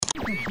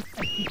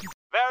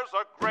There's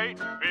a great,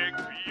 big,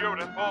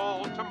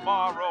 beautiful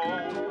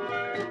tomorrow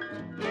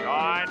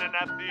shining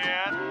at the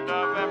end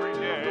of every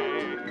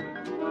day.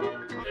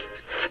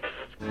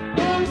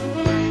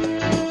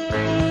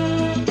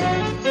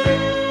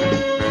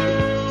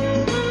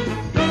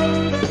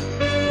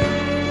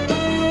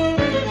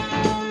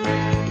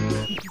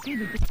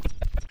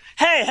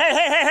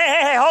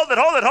 Hey, hold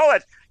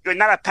it. You're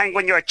not a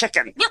penguin, you're a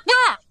chicken.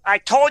 I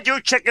told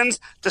you chickens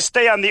to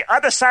stay on the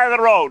other side of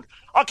the road.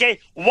 Okay,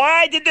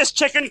 why did this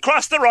chicken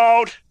cross the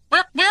road?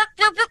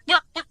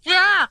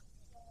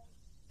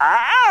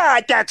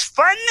 Ah, that's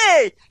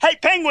funny. Hey,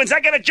 penguins, I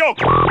got a joke.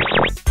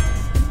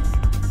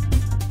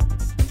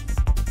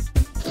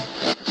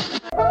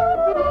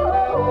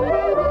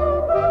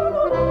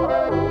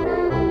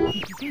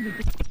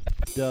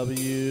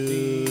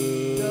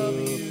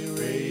 WDW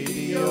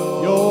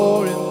Radio,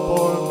 your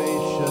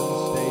information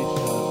station.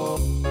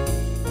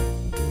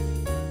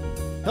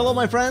 Hello,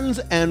 my friends,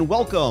 and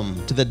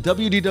welcome to the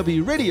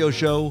WDW Radio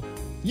Show,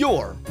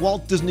 your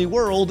Walt Disney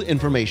World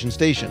information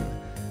station.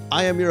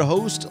 I am your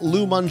host,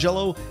 Lou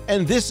Mangello,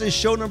 and this is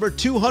show number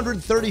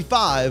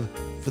 235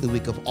 for the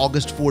week of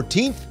August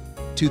 14th,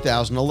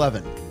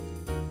 2011.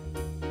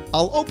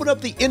 I'll open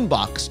up the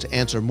inbox to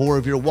answer more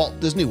of your Walt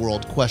Disney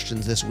World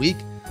questions this week.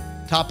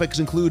 Topics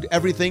include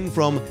everything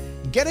from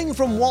getting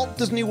from Walt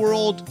Disney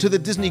World to the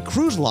Disney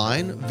Cruise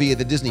Line via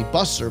the Disney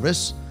bus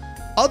service,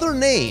 other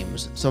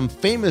names some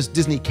famous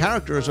Disney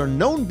characters are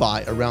known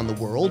by around the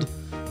world,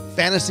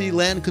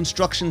 Fantasyland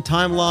construction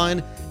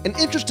timeline, an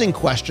interesting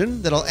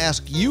question that I'll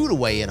ask you to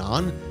weigh in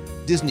on,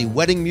 Disney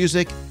wedding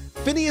music,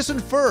 Phineas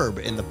and Ferb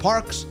in the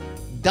parks,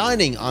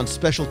 dining on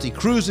specialty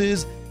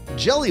cruises,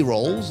 jelly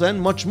rolls, and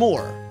much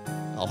more.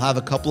 I'll have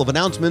a couple of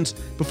announcements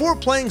before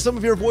playing some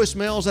of your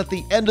voicemails at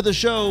the end of the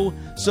show,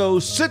 so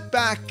sit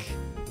back,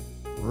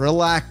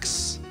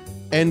 relax,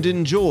 and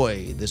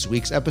enjoy this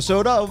week's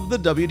episode of the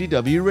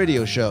WDW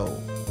Radio Show.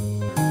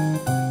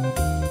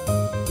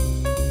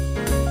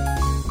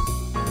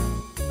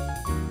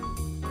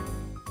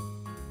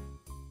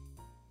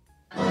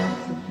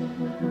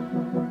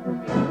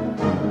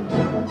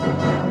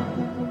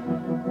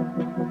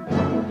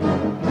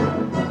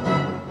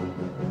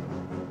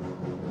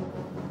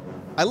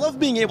 I love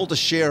being able to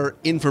share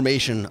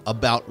information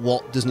about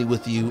Walt Disney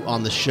with you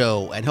on the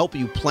show and help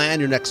you plan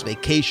your next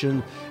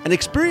vacation and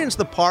experience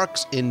the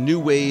parks in new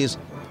ways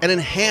and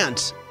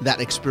enhance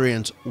that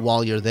experience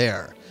while you're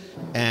there.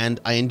 And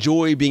I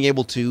enjoy being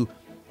able to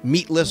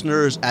meet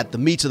listeners at the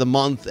Meets of the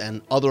Month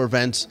and other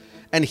events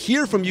and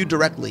hear from you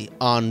directly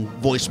on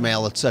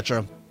voicemail,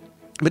 etc.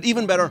 But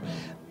even better,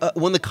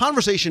 when the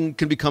conversation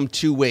can become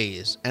two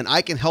ways and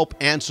I can help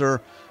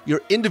answer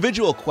your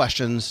individual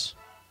questions,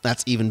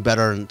 that's even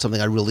better and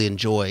something I really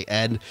enjoy.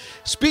 And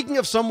speaking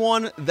of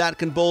someone that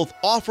can both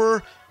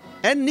offer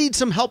and need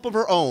some help of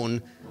her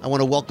own, I want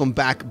to welcome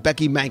back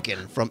Becky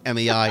Mankin from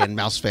MEI and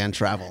Mouse Fan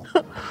Travel.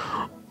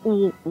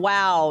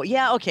 Wow.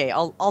 Yeah, okay.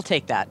 I'll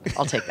take that.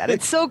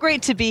 It's so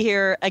great to be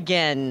here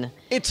again.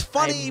 It's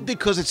funny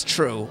because it's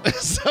true.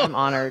 So. I'm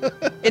honored.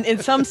 In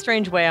some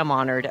strange way, I'm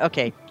honored.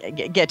 Okay,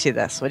 get to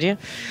this, would you?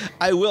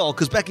 I will,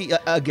 because Becky,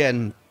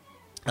 again,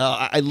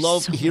 I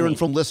love hearing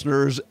from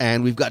listeners,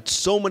 and we've got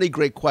so many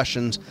great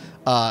questions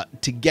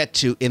to get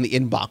to in the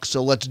inbox.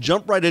 So let's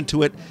jump right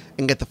into it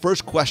and get the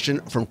first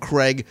question from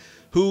Craig,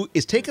 who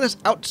is taking us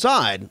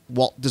outside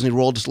Walt Disney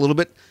World just a little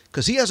bit,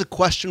 because he has a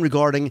question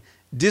regarding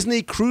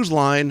Disney Cruise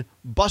Line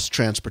bus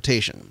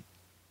transportation.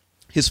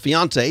 His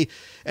fiance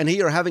and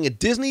he are having a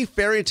Disney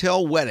fairy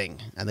tale wedding,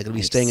 and they're going to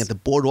be staying at the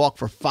boardwalk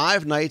for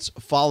 5 nights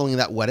following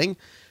that wedding.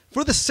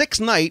 For the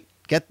 6th night,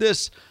 get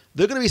this,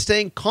 they're going to be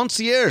staying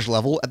concierge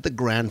level at the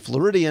Grand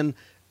Floridian,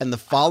 and the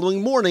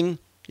following morning,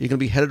 you're going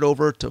to be headed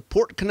over to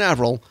Port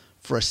Canaveral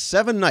for a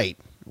 7-night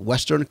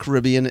Western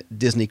Caribbean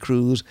Disney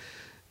cruise.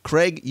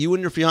 Craig, you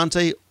and your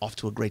fiance, off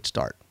to a great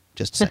start.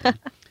 Just saying.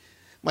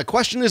 My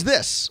question is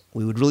this.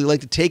 We would really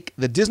like to take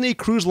the Disney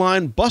Cruise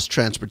Line bus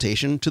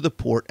transportation to the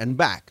port and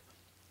back.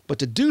 But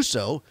to do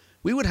so,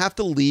 we would have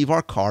to leave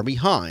our car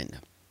behind.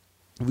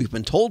 We've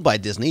been told by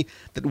Disney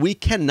that we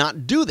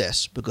cannot do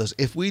this because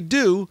if we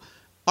do,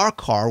 our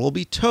car will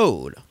be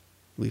towed.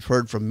 We've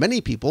heard from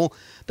many people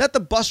that the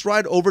bus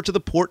ride over to the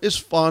port is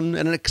fun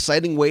and an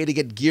exciting way to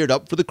get geared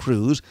up for the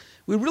cruise.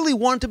 We really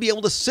want to be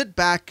able to sit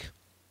back,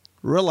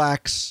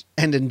 relax,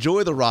 and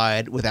enjoy the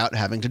ride without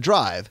having to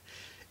drive.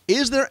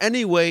 Is there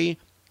any way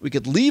we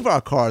could leave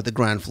our car at the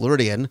Grand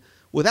Floridian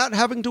without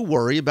having to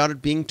worry about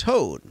it being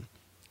towed?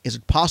 Is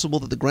it possible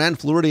that the Grand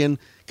Floridian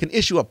can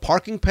issue a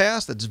parking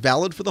pass that's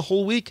valid for the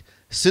whole week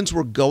since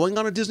we're going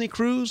on a Disney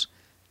cruise?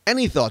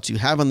 Any thoughts you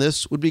have on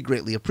this would be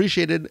greatly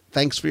appreciated.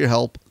 Thanks for your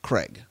help,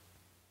 Craig.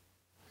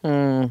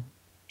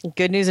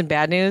 Good news and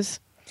bad news.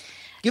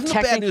 Give them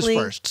the bad news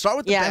first. Start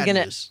with the bad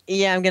news.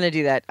 Yeah, I'm going to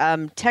do that.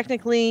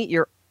 Technically,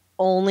 you're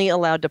only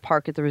allowed to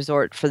park at the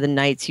resort for the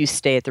nights you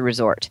stay at the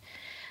resort.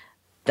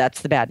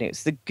 That's the bad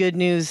news. The good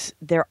news,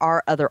 there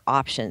are other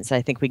options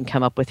I think we can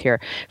come up with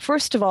here.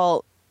 First of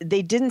all,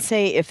 they didn't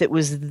say if it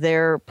was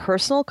their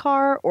personal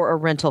car or a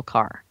rental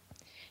car.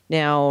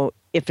 Now,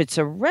 If it's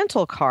a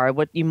rental car,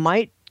 what you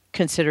might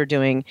consider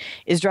doing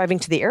is driving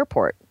to the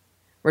airport,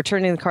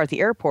 returning the car at the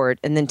airport,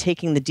 and then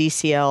taking the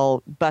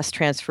DCL bus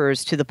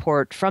transfers to the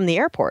port from the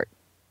airport.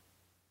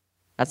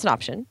 That's an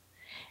option.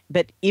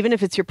 But even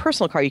if it's your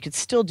personal car, you could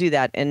still do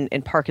that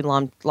and park in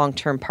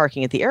long-term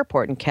parking at the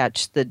airport and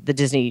catch the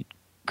Disney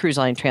Cruise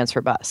Line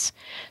transfer bus.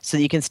 So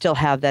that you can still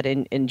have that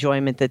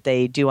enjoyment that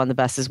they do on the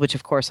buses, which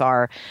of course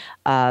are,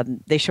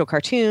 they show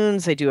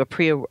cartoons, they do a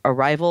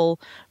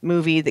pre-arrival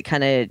movie that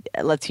kind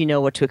of lets you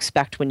know what to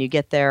expect when you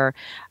get there.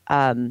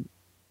 Then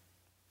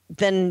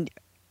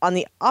on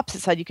the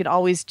opposite side, you can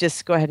always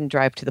just go ahead and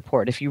drive to the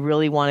port. If you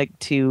really wanted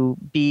to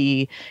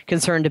be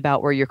concerned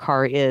about where your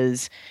car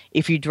is,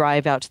 if you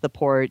drive out to the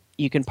port,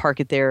 you can park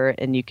it there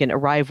and you can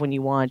arrive when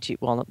you want.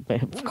 Well,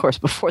 of course,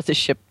 before the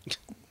ship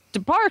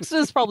departs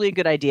is probably a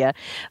good idea,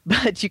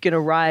 but you can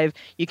arrive,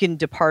 you can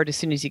depart as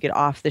soon as you get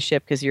off the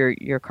ship because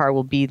your car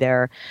will be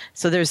there.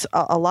 So there's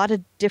a lot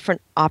of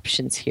different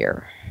options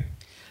here.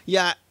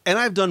 Yeah, and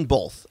I've done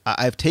both.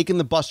 I've taken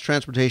the bus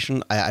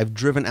transportation. I've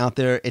driven out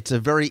there. It's a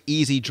very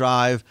easy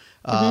drive.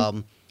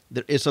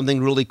 There is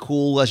something really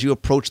cool as you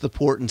approach the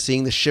port and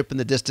seeing the ship in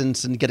the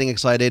distance and getting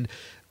excited,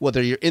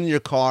 whether you're in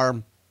your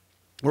car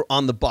or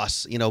on the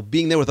bus. You know,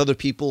 being there with other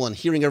people and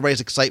hearing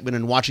everybody's excitement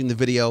and watching the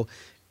video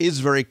is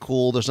very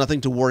cool. There's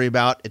nothing to worry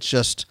about. It's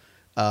just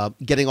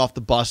getting off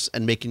the bus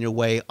and making your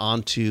way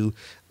onto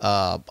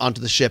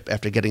the ship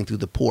after getting through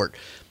the port.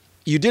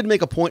 You did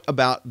make a point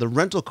about the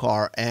rental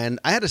car, and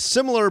I had a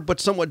similar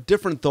but somewhat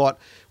different thought,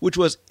 which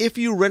was if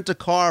you rent a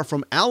car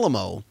from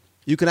Alamo,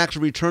 you can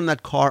actually return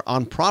that car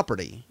on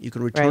property. You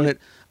can return it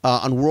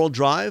on World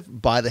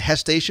Drive by the Hess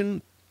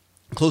Station,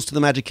 close to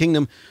the Magic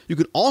Kingdom. You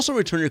could also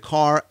return your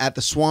car at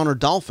the Swan or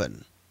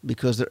Dolphin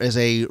because there is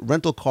a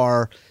rental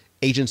car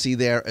agency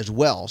there as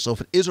well. So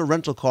if it is a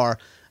rental car,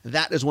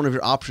 that is one of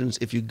your options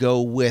if you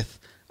go with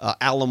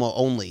Alamo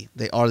only.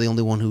 They are the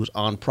only one who's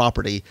on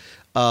property.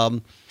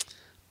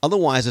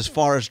 Otherwise, as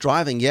far as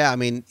driving, yeah, I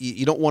mean,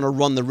 you don't want to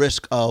run the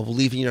risk of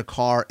leaving your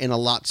car in a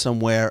lot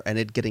somewhere and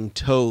it getting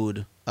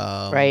towed.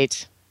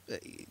 Right.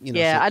 You know,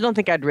 yeah, so, I don't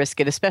think I'd risk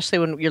it, especially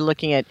when you're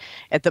looking at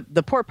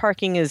the port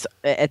parking is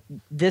at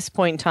this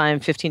point in time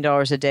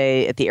 $15 a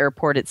day. At the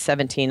airport, it's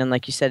 $17. And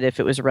like you said, if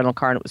it was a rental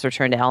car and it was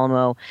returned to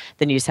Alamo,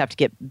 then you just have to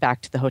get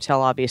back to the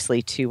hotel,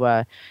 obviously,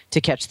 to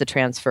catch the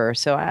transfer.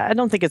 So I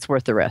don't think it's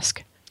worth the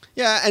risk.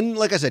 Yeah, and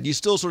like I said, you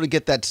still sort of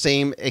get that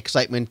same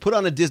excitement. Put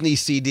on a Disney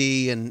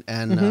CD and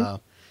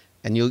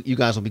you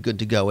guys will be good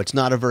to go. It's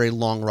not a very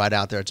long ride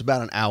out there. It's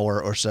about an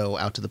hour or so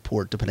out to the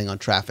port, depending on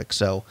traffic.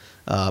 So,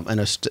 and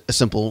a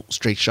simple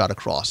straight shot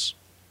across.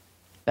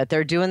 But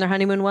they're doing their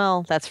honeymoon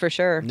well, that's for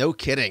sure. No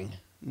kidding.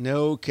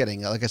 No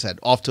kidding. Like I said,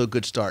 off to a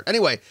good start.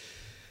 Anyway,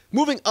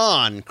 moving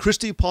on,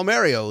 Christy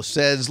Palmerio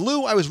says,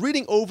 Lou, I was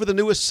reading over the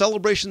newest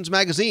Celebrations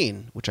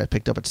magazine, which I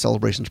picked up at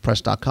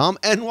celebrationspress.com,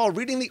 and while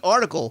reading the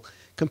article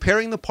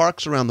comparing the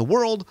parks around the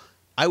world,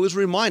 I was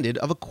reminded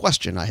of a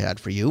question I had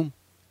for you.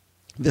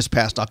 This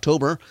past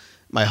October,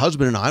 my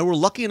husband and I were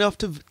lucky enough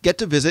to get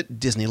to visit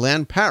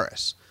Disneyland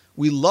Paris.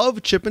 We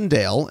love Chip and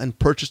Dale and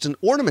purchased an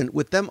ornament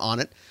with them on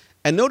it,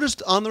 and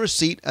noticed on the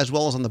receipt as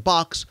well as on the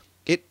box,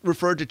 it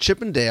referred to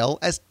Chip and Dale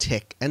as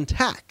Tick and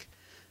Tack.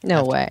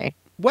 No way.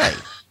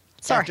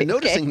 Sorry. After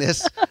noticing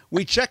this,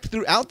 we checked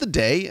throughout the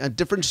day at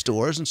different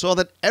stores and saw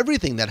that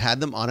everything that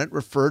had them on it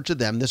referred to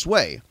them this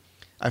way.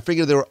 I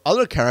figured there were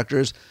other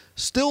characters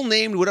still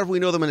named whatever we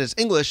know them in as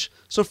English,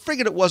 so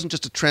figured it wasn't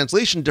just a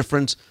translation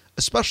difference,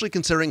 especially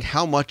considering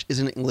how much is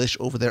in English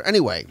over there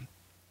anyway.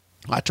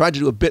 I tried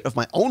to do a bit of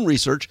my own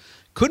research,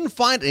 couldn't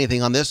find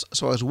anything on this,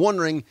 so I was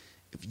wondering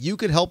if you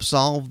could help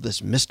solve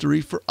this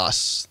mystery for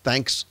us.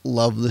 Thanks,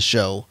 love the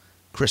show,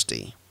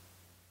 Christy.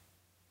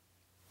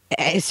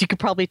 As you could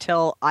probably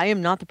tell, I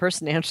am not the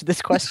person to answer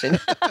this question.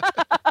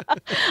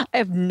 I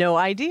have no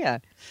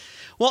idea.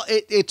 Well,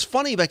 it's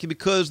funny, Becky,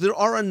 because there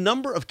are a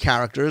number of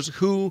characters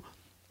who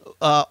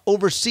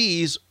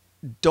overseas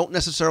don't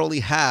necessarily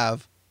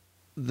have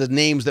the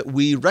names that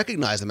we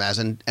recognize them as.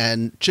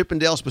 And Chip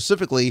and Dale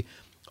specifically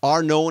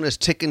are known as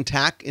Tick and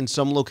Tack in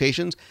some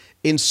locations.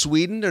 In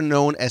Sweden, they're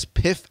known as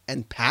Piff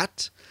and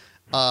Pat.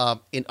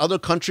 In other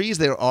countries,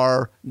 they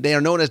are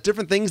known as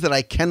different things that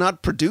I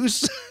cannot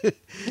produce.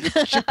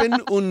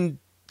 Chippen und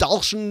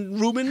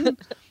Dalschen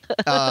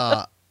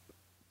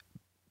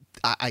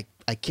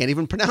I can't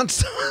even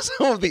pronounce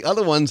some of the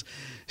other ones.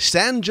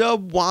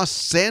 Sanjub was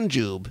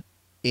Sanjub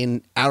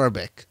in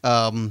Arabic.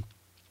 Wait,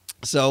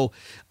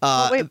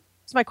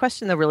 that's my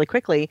question, though, really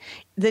quickly.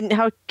 Then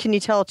how can you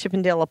tell Chip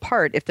and Dale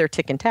apart if they're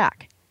Tick and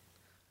Tack?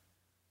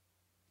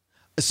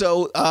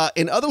 So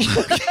in other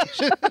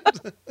locations,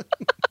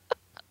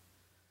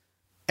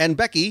 and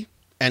Becky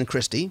and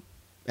Christy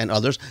and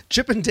others,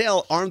 Chip and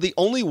Dale aren't the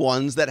only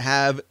ones that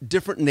have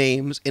different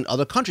names in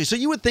other countries. So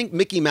you would think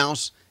Mickey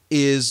Mouse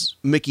is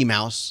Mickey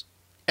Mouse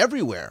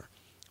everywhere,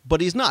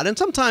 but he's not. And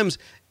sometimes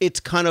it's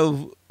kind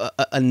of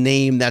a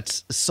name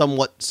that's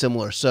somewhat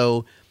similar.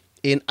 So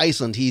in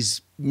Iceland,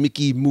 he's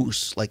Mickey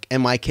Mouse, like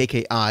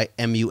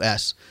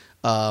Mikkimus.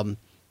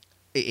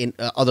 in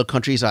other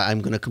countries,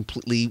 I'm going to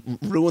completely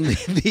ruin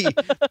the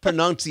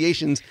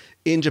pronunciations.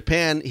 In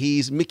Japan,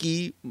 he's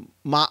Mickey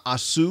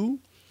Maasu,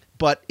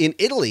 but in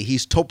Italy,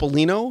 he's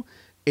Topolino.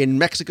 In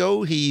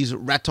Mexico, he's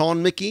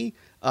Raton Mickey.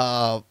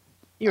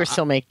 You're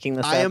still making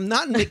this up. I am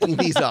not making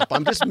these up.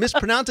 I'm just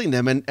mispronouncing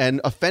them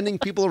and offending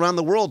people around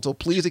the world, so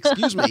please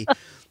excuse me.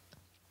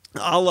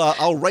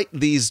 I'll write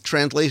these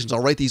translations.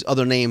 I'll write these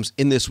other names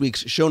in this week's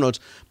show notes.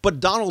 But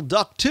Donald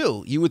Duck,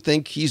 too. You would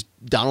think he's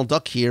Donald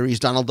Duck here. He's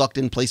Donald Duck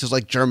in places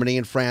like Germany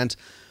and France.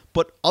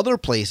 But other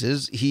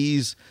places,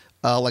 he's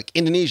like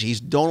Indonesia,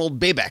 he's Donald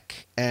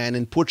Bebek. And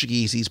in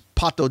Portuguese, he's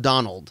Pato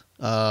Donald.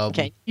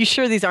 Okay. You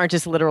sure these aren't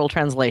just literal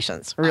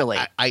translations? Really?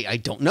 I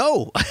don't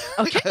know.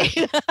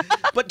 Okay.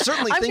 But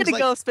certainly I'm things going to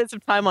go spend some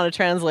time on a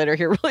translator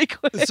here really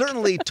quick.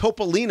 Certainly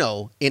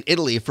Topolino in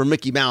Italy for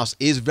Mickey Mouse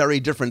is very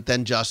different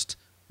than just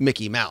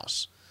Mickey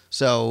Mouse.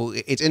 So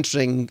it's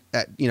interesting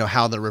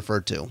how they're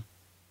referred to.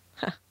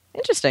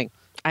 Interesting.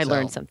 I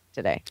learned something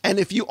today. And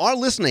if you are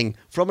listening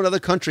from another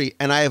country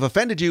and I have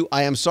offended you,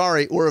 I am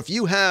sorry. Or if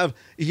you have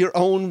your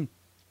own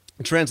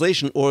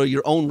translation or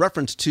your own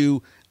reference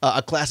to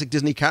a classic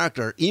Disney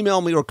character,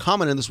 email me or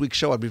comment in this week's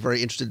show. I'd be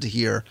very interested to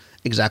hear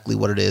exactly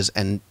what it is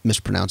and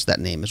mispronounce that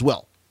name as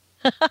well.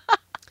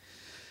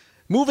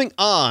 Moving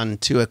on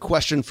to a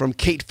question from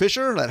Kate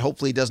Fisher that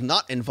hopefully does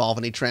not involve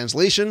any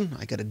translation.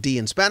 I got a D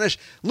in Spanish.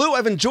 Lou,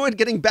 I've enjoyed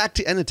getting back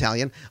to, and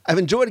Italian, I've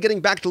enjoyed getting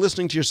back to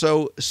listening to your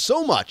show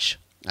so much.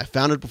 I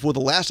found it before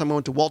the last time I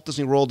went to Walt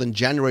Disney World in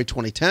January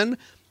 2010.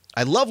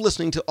 I love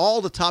listening to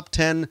all the top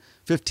 10,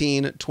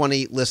 15,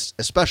 20 lists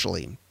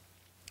especially.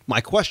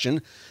 My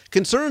question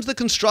concerns the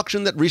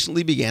construction that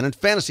recently began in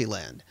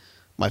Fantasyland.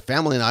 My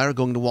family and I are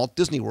going to Walt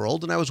Disney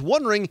World, and I was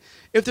wondering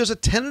if there's a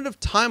tentative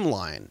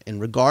timeline in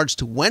regards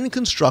to when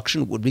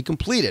construction would be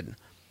completed.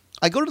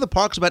 I go to the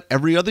parks about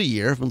every other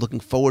year. I've been looking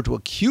forward to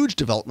a huge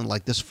development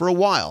like this for a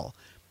while.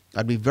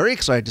 I'd be very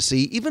excited to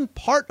see even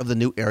part of the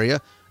new area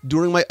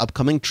during my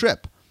upcoming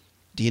trip.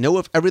 Do you know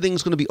if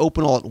everything's going to be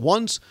open all at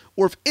once,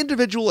 or if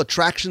individual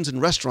attractions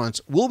and restaurants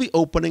will be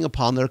opening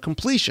upon their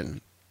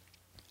completion?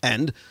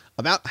 And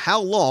about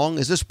how long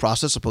is this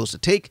process supposed to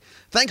take?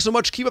 Thanks so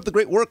much. Keep up the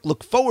great work.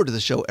 Look forward to the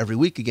show every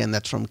week. Again,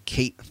 that's from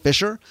Kate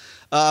Fisher.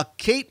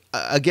 Kate,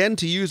 again,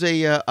 to use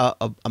a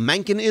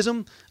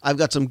Mankinism, I've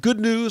got some good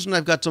news and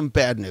I've got some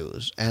bad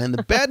news. And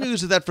the bad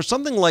news is that for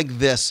something like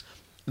this,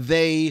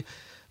 they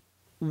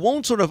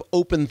won't sort of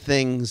open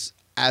things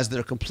as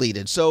they're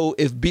completed. So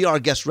if Be Our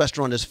Guest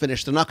Restaurant is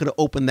finished, they're not going to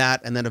open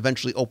that and then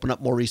eventually open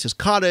up Maurice's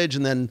Cottage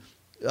and then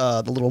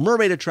the Little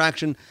Mermaid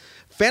attraction.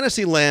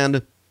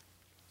 Fantasyland,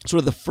 sort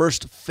of the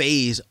first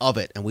phase of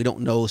it, and we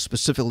don't know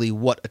specifically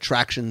what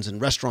attractions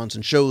and restaurants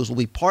and shows will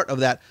be part of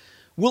that,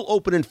 will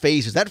open in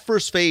phases. That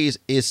first phase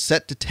is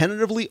set to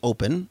tentatively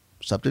open,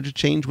 subject to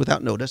change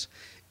without notice,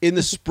 in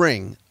the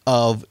spring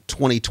of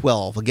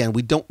 2012. Again,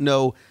 we don't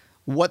know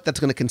what that's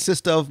going to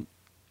consist of.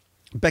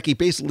 Becky,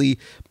 basically,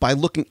 by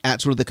looking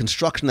at sort of the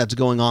construction that's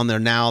going on there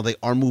now, they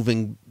are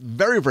moving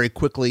very, very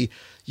quickly.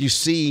 You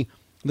see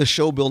the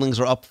show buildings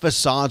are up,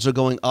 facades are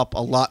going up, a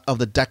lot of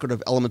the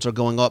decorative elements are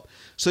going up.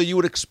 So you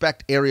would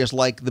expect areas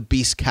like the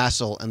Beast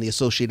Castle and the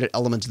associated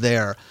elements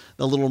there,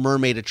 the Little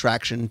Mermaid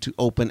attraction to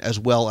open as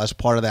well as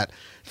part of that.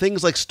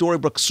 Things like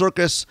Storybook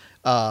Circus,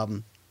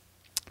 the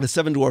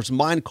Seven Dwarfs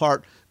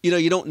Minecart,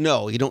 you don't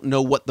know. You don't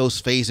know what those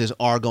phases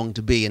are going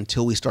to be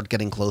until we start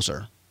getting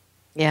closer.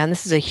 Yeah, and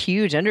this is a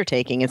huge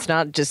undertaking. It's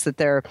not just that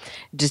they're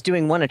just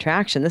doing one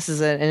attraction. This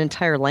is an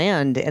entire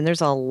land, and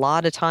there's a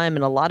lot of time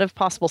and a lot of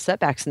possible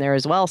setbacks in there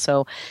as well.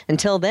 So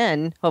until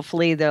then,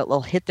 hopefully they'll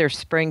hit their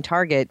spring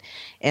target,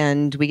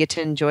 and we get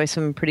to enjoy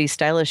some pretty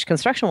stylish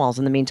construction walls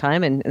in the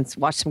meantime and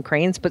watch some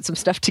cranes put some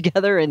stuff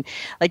together. And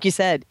like you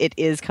said, it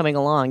is coming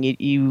along.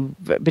 You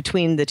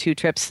between the two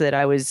trips that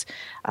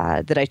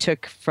I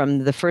took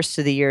from the first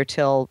of the year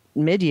till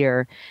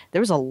mid-year, there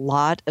was a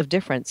lot of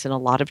difference and a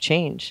lot of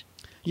change.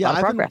 Yeah,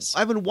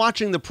 I've been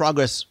watching the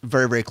progress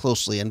very, very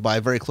closely. And by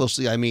very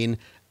closely, I mean,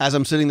 as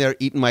I'm sitting there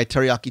eating my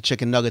teriyaki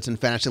chicken nuggets in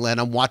Fantasyland,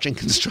 I'm watching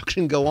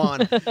construction go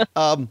on.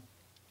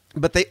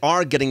 But they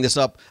are getting this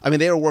up. I mean,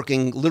 they are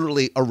working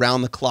literally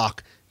around the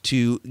clock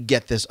to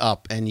get this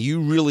up. And you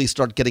really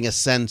start getting a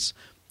sense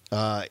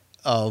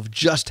of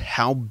just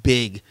how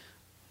big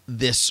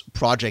this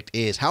project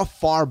is, how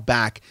far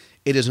back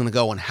it is going to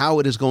go, and how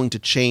it is going to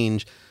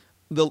change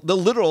the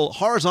literal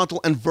horizontal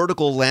and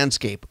vertical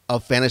landscape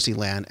of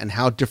Fantasyland and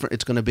how different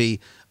it's going to be.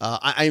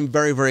 I am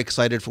very, very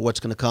excited for what's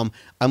going to come.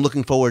 I'm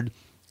looking forward,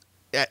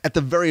 at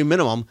the very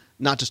minimum,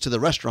 not just to the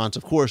restaurants,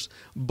 of course,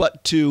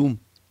 but to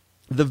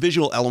the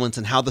visual elements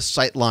and how the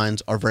sight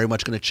lines are very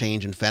much going to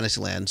change in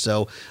Fantasyland.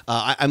 So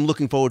I'm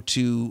looking forward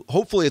to,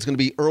 hopefully it's going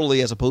to be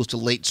early as opposed to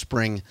late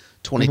spring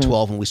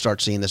 2012 when we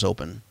start seeing this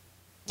open.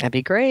 That'd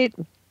be great.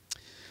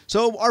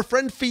 So our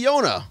friend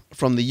Fiona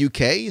from the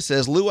UK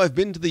says, Lou, I've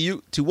been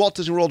to Walt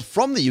Disney World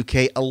from the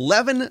UK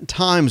 11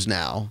 times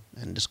now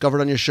and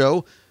discovered on your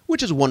show,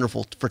 which is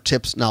wonderful for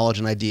tips, knowledge,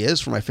 and ideas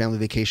for my family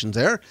vacations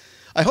there.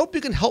 I hope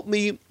you can help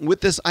me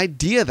with this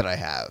idea that I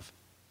have.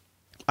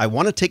 I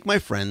want to take my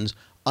friends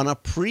on a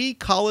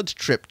pre-college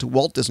trip to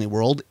Walt Disney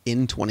World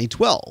in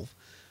 2012.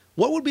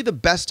 What would be the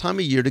best time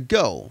of year to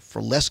go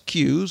for less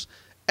queues,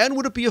 and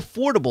would it be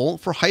affordable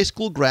for high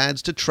school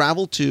grads to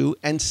travel to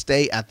and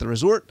stay at the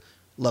resort?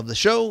 Love the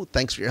show.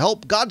 Thanks for your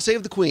help. God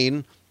save the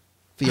Queen,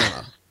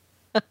 Fiona.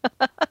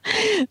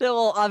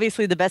 Well,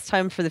 obviously, the best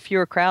time for the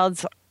fewer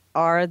crowds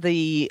are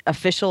the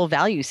official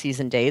value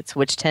season dates,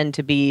 which tend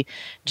to be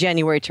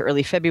January to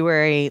early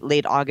February,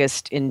 late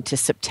August into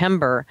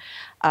September.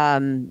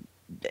 And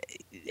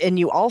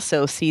you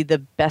also see the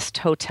best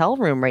hotel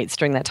room rates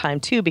during that time,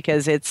 too,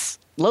 because it's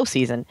low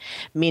season,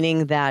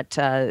 meaning that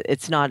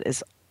it's not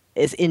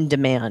as in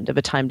demand of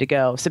a time to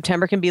go.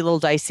 September can be a little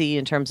dicey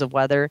in terms of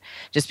weather,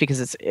 just because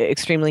it's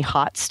extremely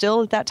hot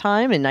still at that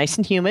time and nice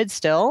and humid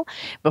still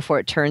before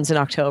it turns in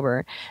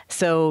October.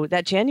 So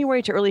that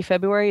January to early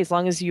February, as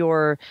long as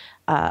you're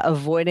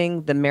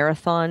avoiding the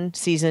marathon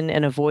season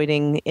and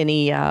avoiding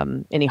any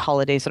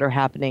holidays that are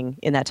happening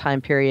in that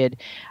time period,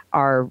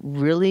 are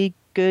really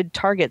good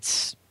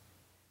targets.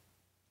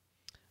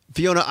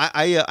 Fiona,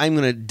 I'm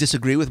going to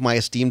disagree with my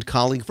esteemed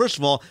colleague. First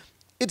of all,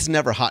 it's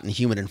never hot and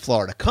humid in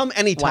Florida. Come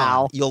anytime.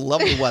 Wow. You'll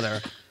love the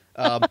weather.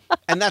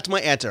 And that's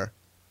my answer.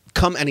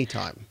 Come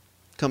anytime.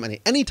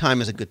 Any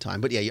time is a good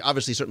time. But yeah, you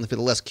obviously certainly for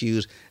the less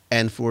queues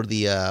and for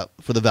the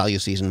value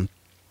season,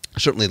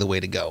 certainly the way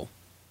to go.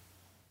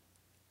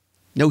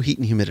 No heat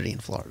and humidity in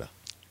Florida.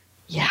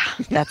 Yeah,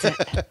 that's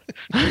it.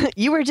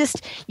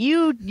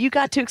 You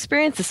got to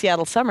experience the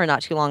Seattle summer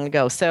not too long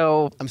ago.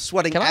 So I'm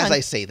sweating as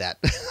I say that.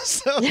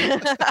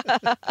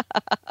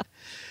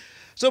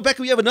 So,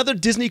 Becca, we have another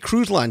Disney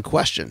Cruise Line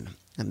question.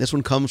 And this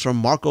one comes from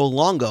Marco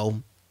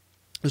Longo,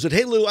 who said,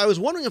 "Hey, Lou, I was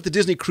wondering if the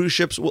Disney cruise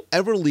ships will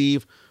ever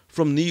leave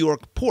from New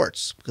York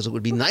ports, because it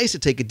would be nice to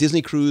take a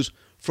Disney cruise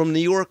from New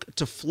York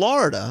to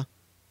Florida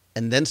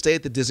and then stay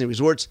at the Disney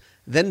resorts,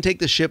 then take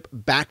the ship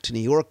back to New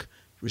York."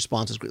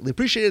 Response is greatly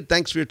appreciated.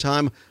 Thanks for your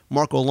time,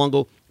 Marco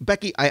Longo.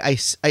 Becky, I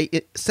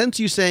sense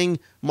you saying,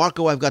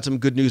 Marco, I've got some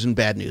good news and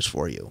bad news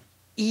for you.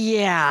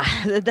 Yeah,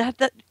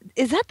 that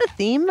is that the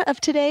theme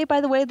of today, by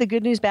the way, the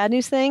good news, bad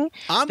news thing?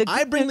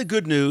 I bring the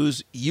good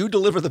news, you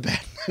deliver the bad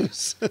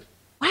news.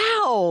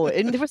 Wow,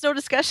 and there was no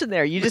discussion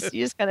there. You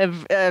just kind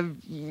of,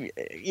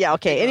 yeah,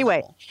 okay.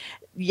 Anyway,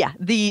 yeah,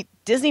 the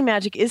Disney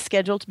Magic is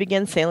scheduled to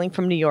begin sailing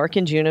from New York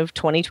in June of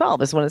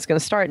 2012 is when it's going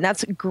to start. And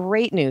that's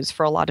great news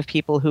for a lot of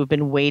people who've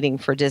been waiting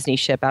for a Disney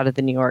ship out of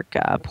the New York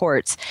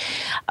ports.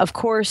 Of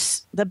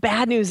course, the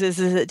bad news is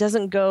it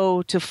doesn't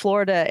go to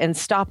Florida and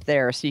stop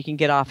there, so you can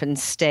get off and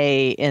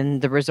stay in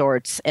the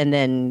resorts and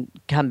then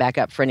come back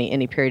up for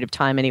any period of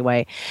time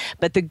anyway.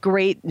 But the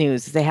great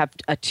news is they have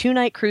a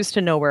 2-night cruise to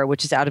nowhere,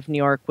 which is out of New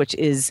York, which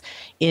is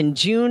in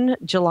June,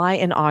 July,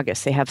 and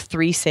August. They have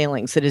 3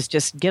 sailings. It is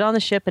just get on the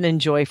ship and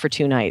enjoy for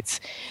 2 nights.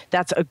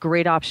 That's a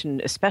great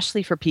option,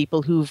 especially for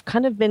people who've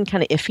kind of been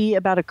kind of iffy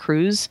about a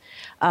cruise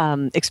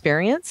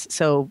experience.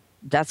 So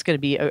that's going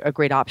to be a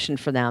great option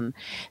for them.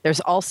 There's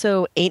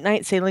also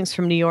 8-night sailings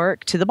from New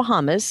York to the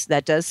Bahamas.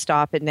 That does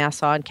stop at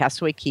Nassau and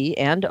Castaway Cay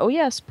and, oh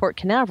yes, Port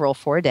Canaveral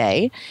for a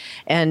day.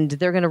 And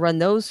they're going to run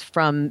those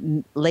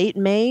from late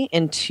May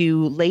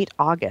into late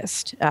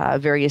August,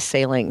 various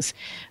sailings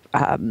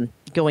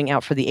going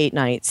out for the 8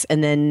 nights.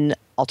 And then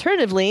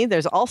alternatively,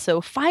 there's also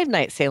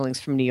 5-night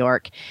sailings from New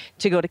York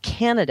to go to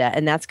Canada,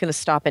 and that's going to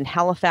stop in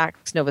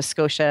Halifax, Nova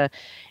Scotia,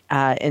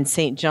 and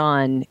St.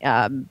 John,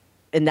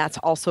 and that's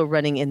also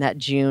running in that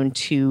June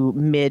to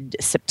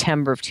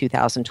mid-September of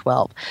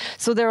 2012.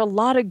 So there are a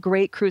lot of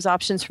great cruise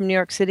options from New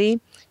York City,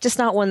 just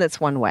not one that's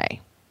one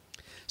way.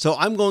 So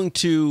I'm going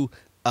to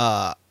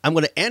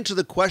answer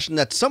the question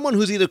that someone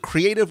who's either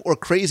creative or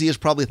crazy is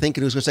probably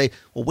thinking, who's going to say,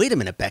 well, wait a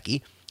minute,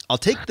 Becky. I'll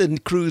take the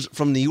cruise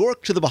from New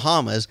York to the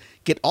Bahamas,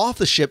 get off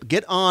the ship,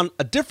 get on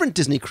a different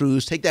Disney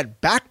cruise, take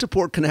that back to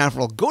Port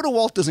Canaveral, go to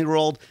Walt Disney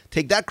World,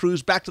 take that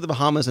cruise back to the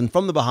Bahamas, and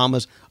from the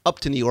Bahamas up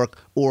to New York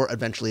or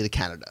eventually to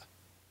Canada.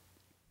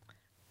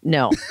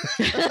 No.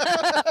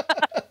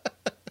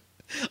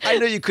 I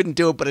know you couldn't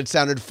do it, but it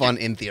sounded fun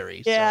in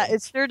theory. Yeah, so.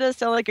 It sure does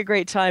sound like a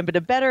great time, but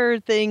a better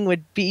thing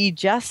would be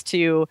just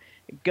to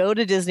go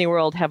to Disney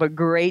World, have a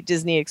great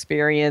Disney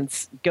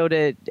experience, go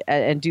to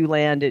and do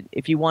land.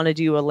 If you want to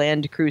do a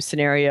land cruise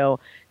scenario,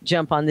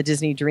 jump on the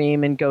Disney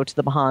Dream and go to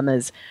the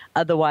Bahamas.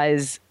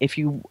 Otherwise, if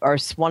you are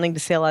wanting to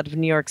sail out of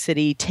New York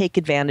City, take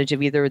advantage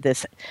of either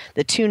the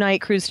 2-night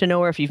cruise to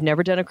nowhere. If you've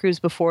never done a cruise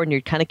before and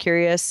you're kind of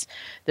curious,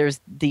 there's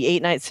the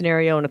 8-night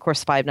scenario and, of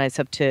course, 5 nights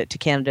up to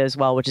Canada as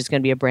well, which is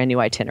going to be a brand new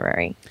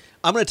itinerary.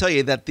 I'm going to tell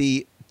you that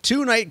the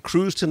 2-night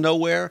cruise to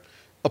nowhere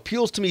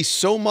appeals to me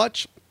so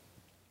much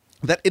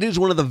that it is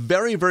one of the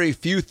very, very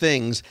few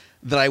things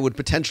that I would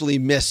potentially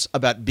miss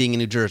about being in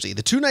New Jersey.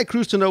 The 2-night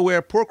cruise to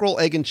nowhere, pork roll,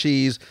 egg and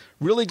cheese,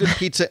 really good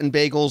pizza and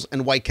bagels,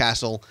 and White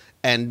Castle,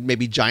 and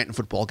maybe giant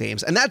football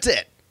games. And that's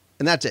it.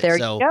 There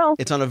so you go.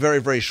 It's on a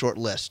very, very short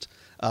list.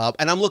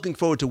 And I'm looking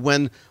forward to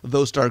when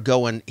those start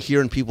going,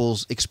 hearing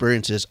people's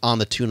experiences on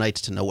the 2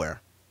 nights to nowhere.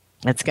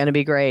 It's going to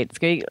be great. It's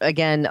going to be,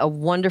 again, a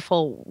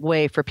wonderful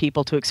way for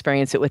people to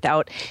experience it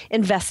without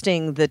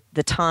investing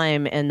the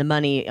time and the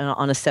money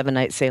on a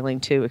 7-night sailing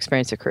to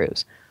experience a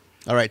cruise.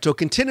 All right, so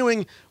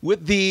continuing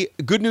with the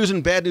good news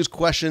and bad news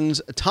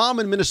questions, Tom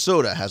in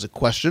Minnesota has a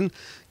question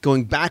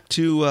going back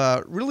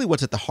to really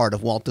what's at the heart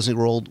of Walt Disney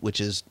World, which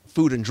is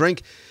food and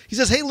drink. He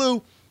says, hey,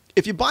 Lou,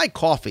 if you buy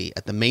coffee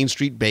at the Main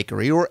Street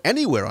Bakery or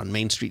anywhere on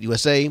Main Street,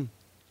 USA,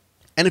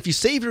 and if you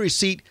save your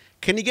receipt,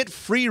 can you get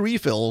free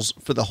refills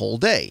for the whole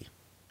day?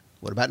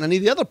 What about in any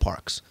of the other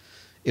parks?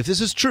 If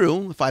this is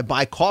true, if I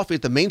buy coffee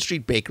at the Main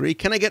Street Bakery,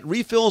 can I get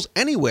refills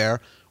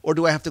anywhere, or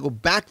do I have to go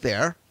back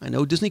there? I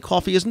know Disney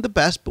coffee isn't the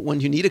best, but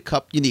when you need a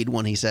cup, you need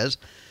one, he says.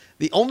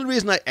 The only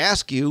reason I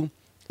ask you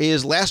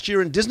is last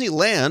year in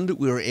Disneyland,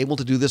 we were able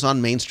to do this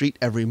on Main Street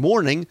every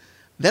morning,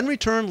 then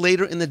return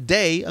later in the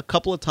day, a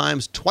couple of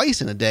times,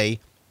 twice in a day,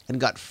 and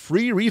got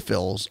free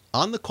refills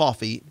on the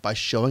coffee by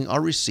showing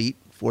our receipt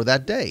for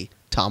that day.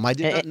 Tom, I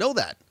did not know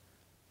that.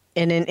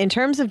 And in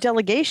terms of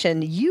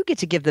delegation, you get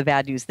to give the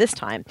bad news this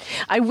time.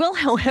 I will,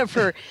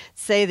 however,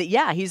 say that,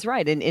 yeah, he's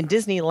right. In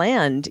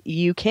Disneyland,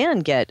 you can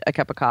get a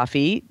cup of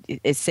coffee,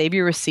 save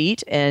your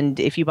receipt, and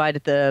if you buy it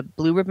at the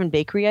Blue Ribbon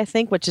Bakery, I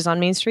think, which is on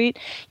Main Street,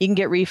 you can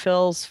get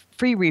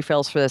free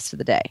refills for the rest of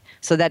the day.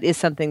 So that is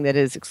something that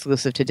is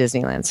exclusive to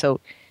Disneyland. So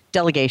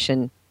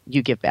delegation,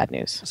 you give bad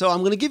news. So I'm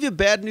going to give you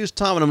bad news,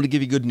 Tom, and I'm going to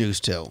give you good news,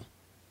 too.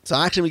 So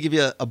I'm actually going to give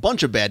you a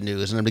bunch of bad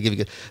news, and I'm going to give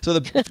you good. So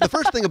the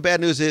first thing of bad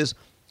news is,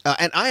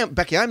 and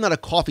Becky, I'm not a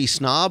coffee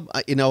snob.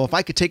 If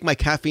I could take my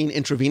caffeine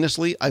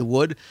intravenously, I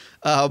would.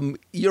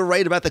 You're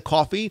right about the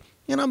coffee.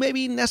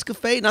 Maybe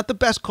Nescafe, not the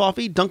best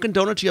coffee. Dunkin'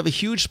 Donuts, you have a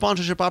huge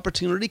sponsorship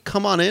opportunity.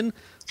 Come on in.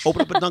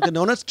 Open up a Dunkin'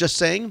 Donuts, just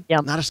saying.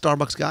 Yep. Not a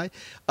Starbucks guy.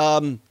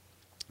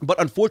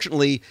 But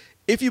unfortunately,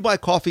 if you buy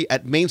coffee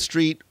at Main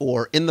Street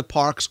or in the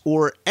parks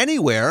or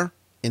anywhere,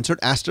 insert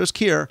asterisk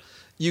here,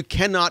 you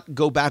cannot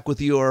go back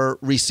with your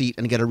receipt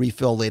and get a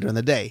refill later in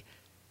the day.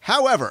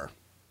 However,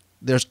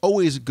 there's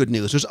always good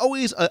news. There's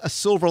always a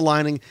silver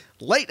lining,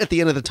 light at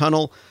the end of the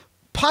tunnel,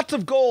 pots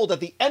of gold at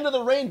the end of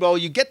the rainbow.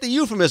 You get the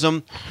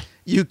euphemism.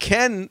 You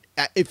can,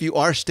 if you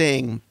are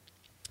staying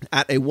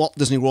at a Walt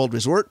Disney World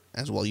resort,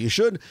 as well you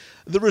should,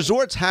 the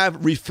resorts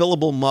have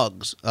refillable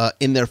mugs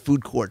in their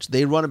food courts.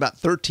 They run about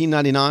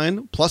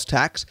 $13.99 plus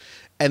tax,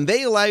 and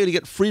they allow you to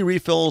get free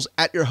refills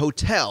at your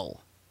hotel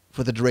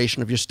for the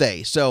duration of your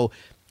stay. So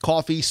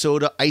coffee,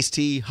 soda, iced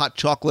tea, hot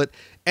chocolate,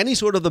 any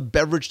sort of the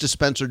beverage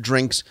dispenser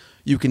drinks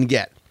you can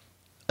get.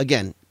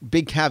 Again,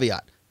 big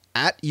caveat,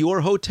 at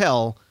your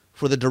hotel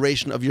for the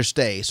duration of your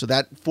stay. So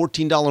that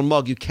 $14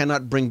 mug you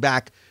cannot bring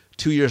back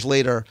 2 years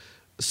later,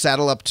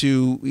 saddle up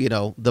to,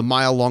 the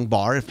mile-long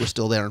bar, if we're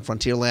still there in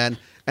Frontierland,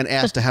 and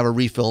ask to have a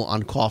refill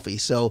on coffee.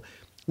 So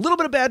a little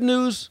bit of bad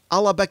news, a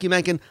la Becky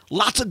Menken,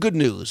 lots of good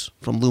news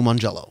from Lou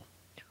Mongello.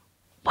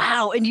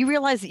 Wow. And you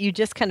realize that you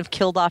just kind of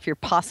killed off your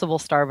possible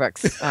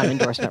Starbucks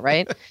endorsement,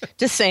 right?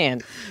 Just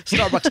saying.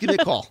 Starbucks, give me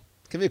a call.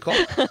 Give me a call.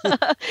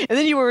 And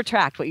then you will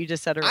retract what you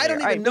just said earlier. I don't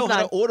even know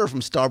how to order from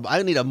Starbucks.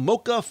 I need a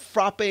mocha,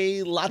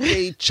 frappe,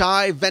 latte,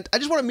 chai, vent. I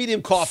just want a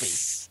medium coffee.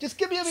 Just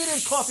give me a medium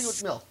coffee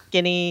with milk.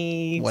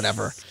 Skinny.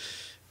 Whatever.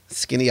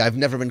 Skinny. I've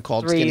never been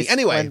called Three skinny.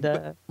 Anyway,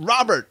 Splenda.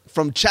 Robert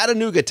from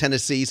Chattanooga,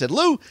 Tennessee said,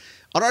 Lou,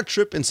 on our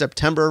trip in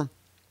September,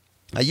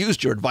 I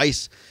used your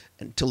advice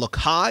to look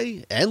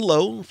high and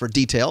low for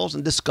details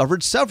and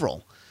discovered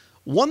several.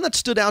 One that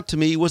stood out to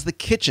me was the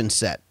kitchen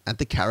set at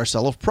the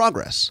Carousel of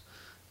Progress.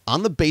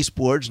 On the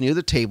baseboards near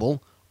the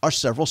table are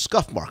several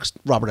scuff marks.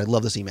 Robert, I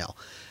love this email.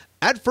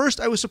 At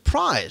first, I was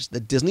surprised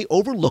that Disney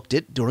overlooked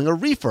it during a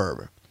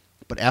refurb.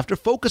 But after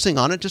focusing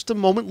on it just a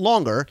moment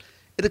longer,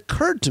 it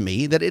occurred to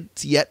me that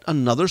it's yet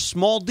another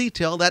small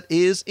detail that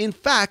is, in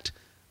fact,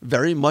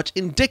 very much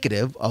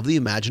indicative of the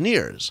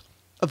Imagineers.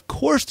 Of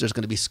course there's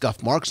going to be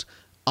scuff marks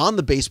on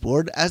the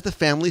baseboard as the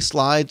family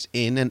slides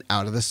in and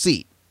out of the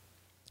seat.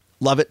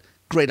 Love it.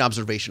 Great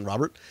observation,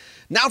 Robert.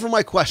 Now for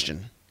my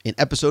question. In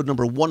episode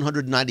number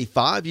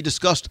 195, you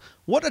discussed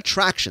what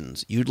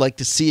attractions you'd like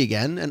to see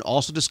again and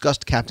also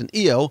discussed Captain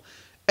EO,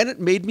 and it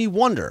made me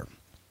wonder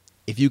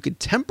if you could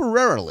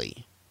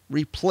temporarily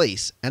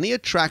replace any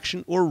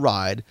attraction or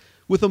ride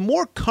with a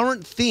more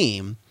current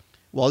theme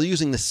while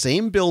using the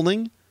same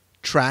building,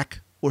 track,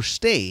 or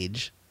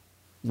stage,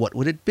 what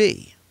would it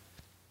be?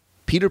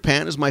 Peter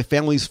Pan is my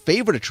family's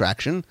favorite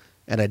attraction,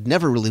 and I'd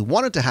never really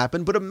want it to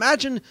happen, but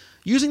imagine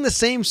using the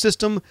same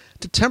system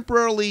to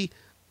temporarily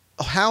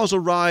house a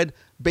ride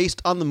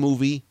based on the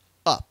movie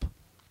Up.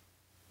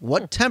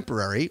 What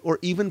temporary or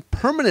even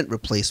permanent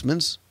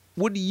replacements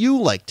would you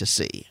like to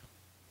see?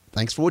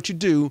 Thanks for what you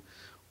do,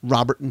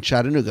 Robert in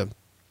Chattanooga.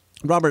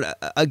 Robert,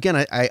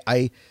 again,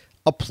 I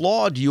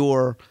applaud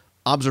your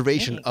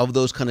observation of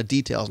those kind of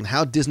details and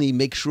how Disney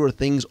makes sure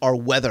things are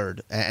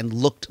weathered and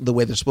looked the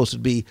way they're supposed to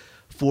be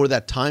for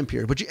that time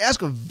period. But you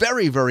ask a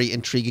very, very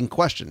intriguing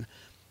question.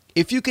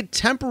 If you could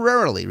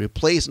temporarily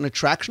replace an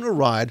attraction or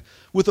ride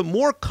with a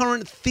more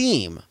current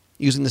theme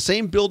using the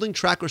same building,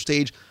 track, or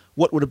stage,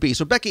 what would it be?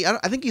 So, Becky,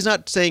 I think he's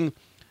not saying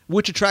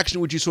which attraction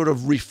would you sort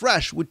of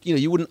refresh?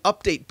 You wouldn't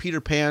update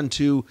Peter Pan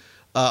to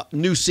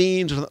new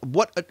scenes.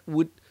 What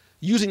would,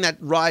 using that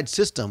ride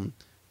system,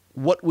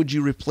 what would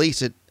you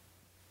replace it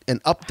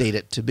and update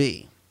it to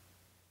be?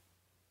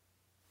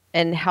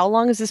 And how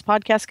long is this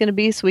podcast going to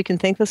be so we can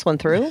think this one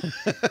through?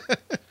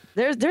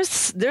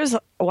 There's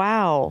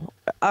wow.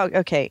 Oh,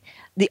 okay.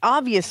 The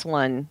obvious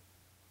one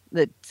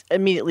that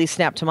immediately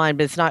snapped to mind,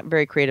 but it's not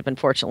very creative,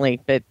 unfortunately.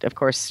 But of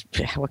course,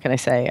 what can I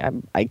say?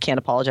 I can't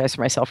apologize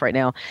for myself right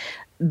now.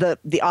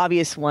 The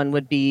obvious one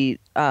would be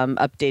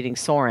updating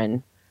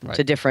Soarin'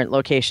 to different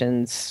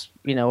locations,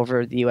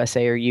 over the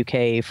USA or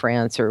UK,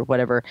 France, or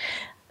whatever.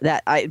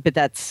 But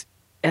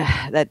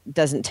that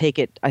doesn't take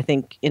it, I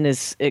think, in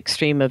as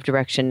extreme of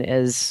direction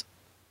as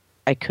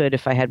I could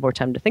if I had more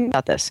time to think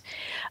about this.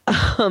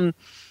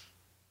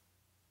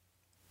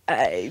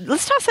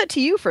 Let's toss that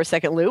to you for a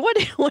second, Lou. What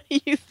do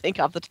you think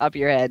off the top of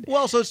your head?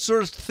 Well, so it's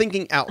sort of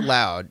thinking out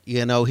loud.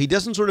 He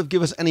doesn't sort of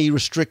give us any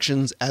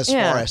restrictions as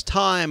far as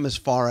time, as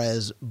far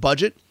as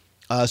budget.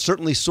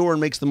 Certainly, Soarin'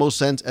 makes the most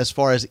sense as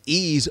far as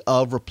ease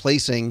of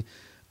replacing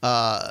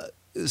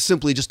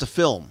simply just a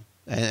film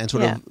and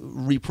sort of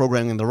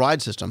reprogramming the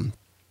ride system.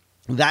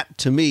 That,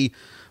 to me,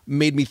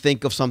 made me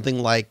think of something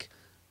like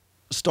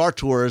Star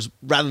Tours.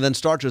 Rather than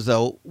Star Tours,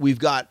 though, we've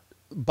got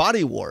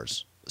Body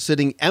Wars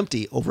sitting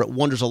empty over at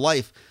Wonders of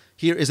Life.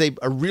 Here is a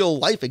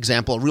real-life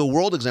example, a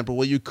real-world example,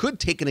 where you could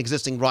take an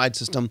existing ride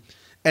system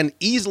and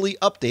easily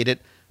update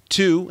it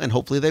to, and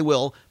hopefully they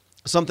will,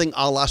 something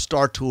a la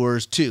Star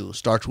Tours 2,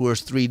 Star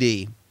Tours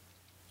 3D.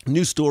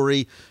 New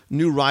story,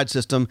 new ride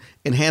system,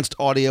 enhanced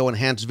audio,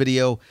 enhanced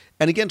video,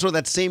 and again, sort of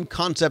that same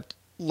concept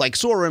like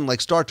Soarin',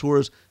 like Star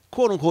Tours,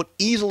 quote-unquote,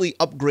 easily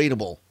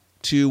upgradable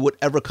to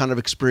whatever kind of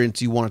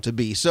experience you want it to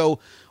be. So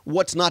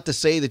what's not to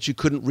say that you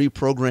couldn't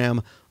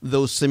reprogram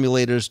those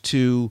simulators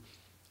to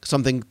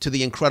something, to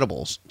The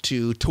Incredibles,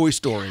 to Toy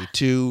Story,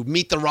 to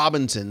Meet the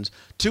Robinsons,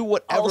 to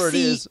whatever it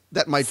is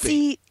that might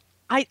be.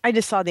 I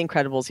just saw The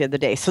Incredibles the other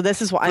day, so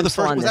this is what I'm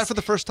still on Was this. that for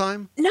the first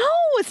time? No,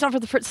 it's not for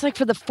the first. It's like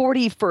for the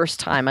 41st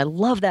time. I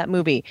love that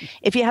movie.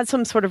 If you had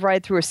some sort of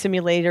ride through a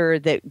simulator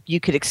that you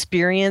could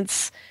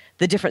experience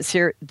the different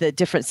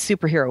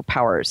superhero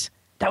powers,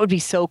 that would be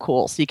so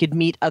cool. So you could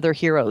meet other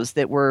heroes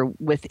that were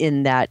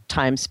within that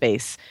time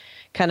space,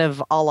 kind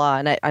of a la.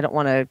 And I don't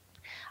want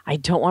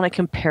to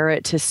compare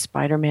it to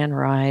Spider-Man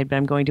ride, but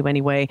I'm going to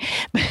anyway.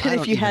 But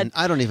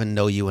I don't even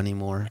know you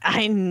anymore.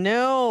 I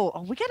know.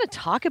 Oh, we got to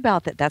talk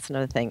about that. That's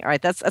another thing. All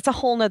right, that's a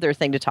whole nother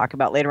thing to talk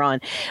about later on.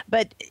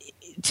 But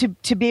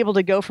to be able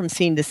to go from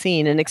scene to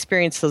scene and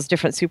experience those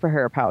different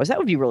superhero powers, that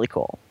would be really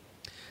cool.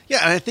 Yeah,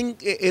 and I think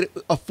it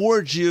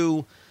affords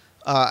you.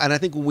 And I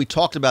think when we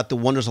talked about the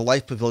Wonders of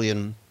Life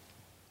Pavilion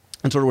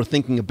and sort of we're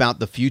thinking about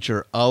the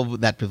future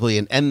of that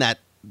pavilion and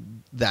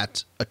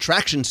that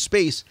attraction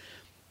space,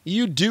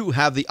 you do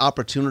have the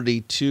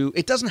opportunity to,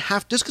 it doesn't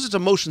have, just because it's a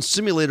motion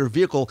simulator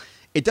vehicle,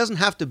 it doesn't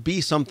have to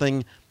be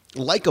something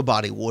like a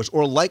Body Wars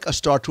or like a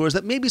Star Tours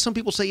that maybe some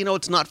people say,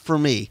 it's not for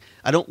me.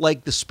 I don't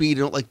like the speed.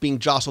 I don't like being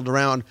jostled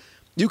around.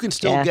 You can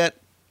still get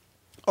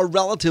a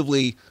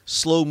relatively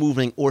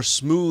slow-moving or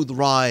smooth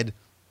ride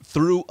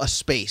through a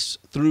space,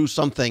 through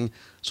something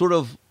sort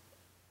of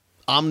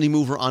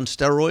omnimover on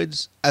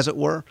steroids, as it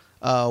were,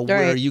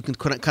 where you can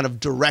kind of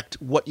direct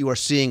what you are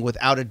seeing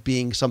without it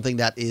being something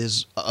that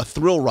is a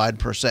thrill ride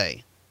per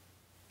se.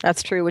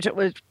 That's true,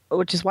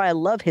 which is why I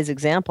love his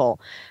example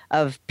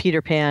of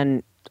Peter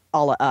Pan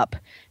all up,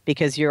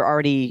 because you're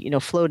already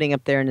floating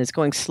up there and it's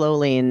going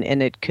slowly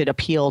and it could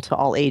appeal to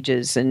all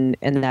ages, and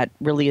that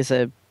really is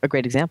a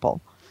great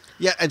example.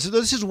 Yeah, and so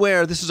this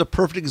is a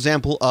perfect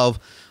example of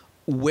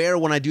where,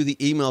 when I do the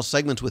email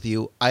segments with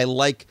you, I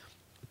like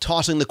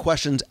tossing the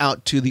questions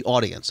out to the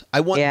audience.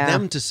 I want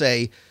them to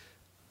say,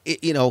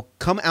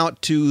 come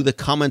out to the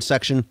comment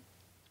section,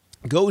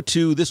 go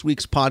to this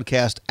week's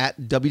podcast at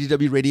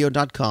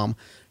WDWradio.com,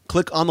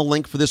 click on the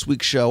link for this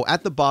week's show.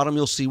 At the bottom,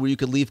 you'll see where you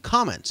can leave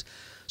comments.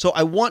 So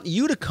I want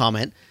you to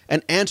comment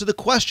and answer the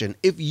question.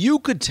 If you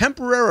could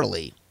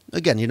temporarily,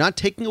 again, you're not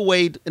taking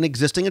away an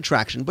existing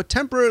attraction, but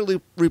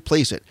temporarily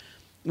replace it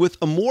with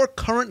a more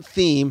current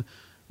theme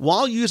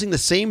while using the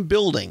same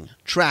building,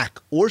 track,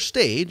 or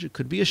stage, it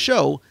could be a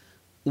show,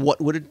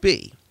 what would it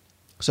be?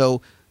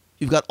 So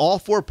you've got all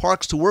four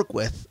parks to work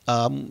with.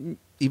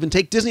 Even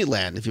take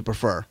Disneyland if you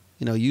prefer.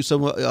 Use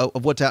some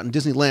of what's out in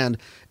Disneyland.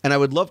 And I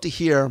would love to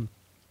hear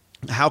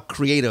how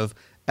creative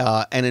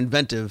and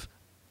inventive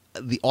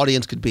the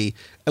audience could be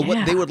and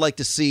what they would like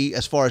to see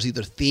as far as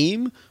either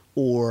theme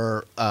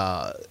or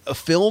a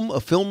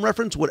film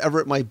reference, whatever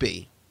it might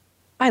be.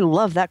 I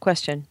love that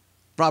question.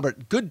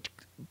 Robert, good.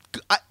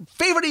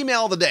 Favorite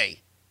email of the day.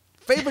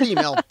 Favorite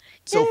email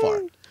so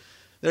far.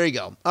 There you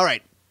go. All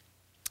right.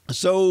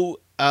 So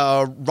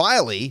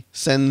Riley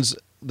sends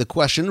the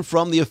question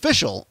from the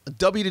official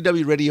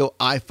WDW Radio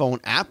iPhone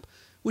app,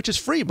 which is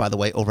free, by the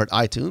way, over at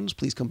iTunes.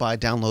 Please come by,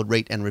 download,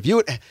 rate, and review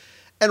it.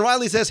 And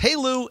Riley says, "Hey,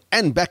 Lou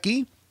and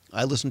Becky,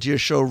 I listen to your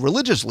show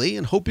religiously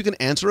and hope you can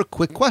answer a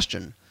quick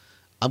question.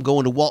 I'm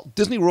going to Walt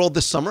Disney World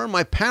this summer.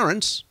 My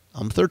parents,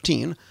 I'm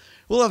 13,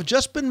 will have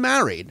just been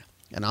married,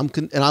 and I'm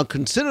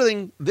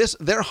considering this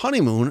their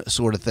honeymoon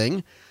sort of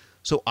thing.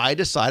 So I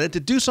decided to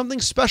do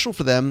something special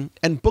for them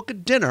and book a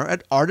dinner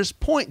at Artist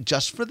Point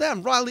just for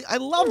them. Riley, I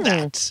love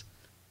that.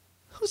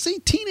 See,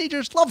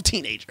 teenagers love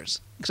teenagers,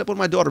 except when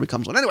my daughter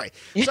becomes one. Anyway,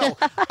 so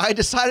I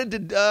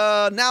decided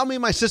to, now me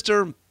and my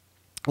sister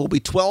will be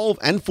 12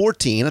 and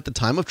 14 at the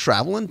time of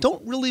travel and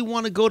don't really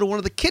want to go to one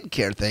of the kid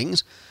care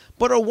things,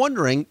 but are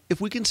wondering if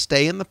we can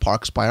stay in the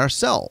parks by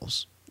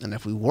ourselves. And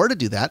if we were to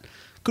do that,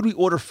 could we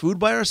order food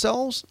by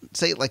ourselves,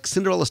 say like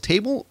Cinderella's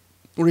Table,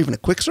 or even a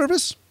quick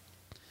service?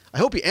 I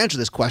hope you answer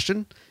this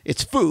question.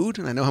 It's food,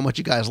 and I know how much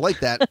you guys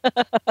like that.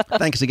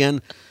 Thanks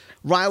again.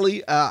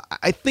 Riley,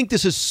 I think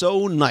this is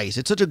so nice.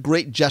 It's such a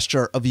great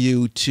gesture of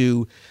you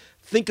to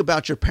think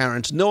about your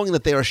parents, knowing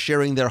that they are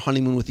sharing their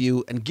honeymoon with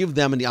you, and give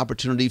them the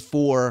opportunity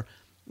for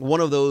one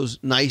of those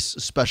nice,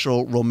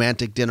 special,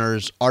 romantic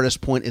dinners.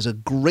 Artist Point is a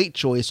great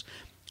choice.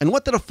 And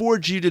what that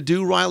affords you to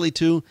do, Riley,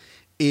 too,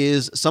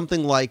 is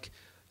something like,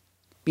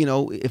 you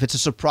know, if it's a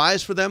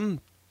surprise for them,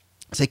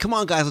 say, come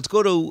on, guys, let's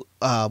go to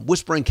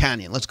Whispering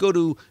Canyon. Let's go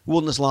to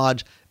Wilderness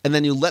Lodge. And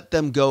then you let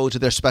them go to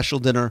their special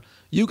dinner.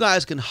 You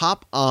guys can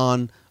hop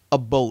on a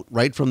boat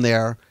right from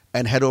there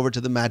and head over to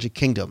the Magic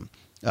Kingdom.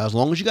 As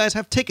long as you guys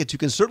have tickets, you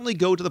can certainly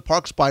go to the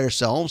parks by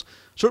yourselves,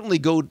 certainly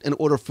go and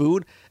order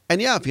food.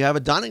 And yeah, if you have a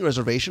dining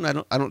reservation,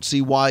 I don't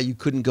see why you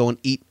couldn't go and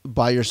eat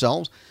by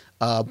yourselves.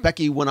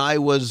 Becky, when I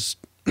was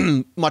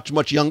much,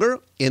 much younger,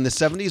 in the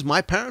 70s,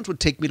 my parents would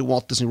take me to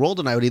Walt Disney World,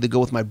 and I would either go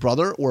with my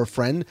brother or a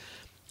friend.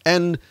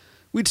 And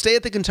we'd stay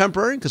at the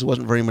Contemporary because there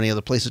wasn't very many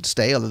other places to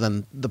stay other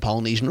than the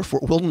Polynesian or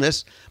Fort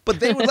Wilderness. But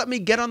they would let me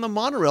get on the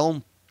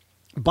monorail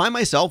by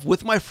myself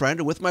with my friend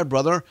or with my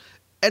brother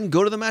and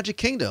go to the Magic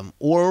Kingdom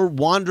or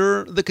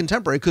wander the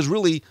Contemporary, because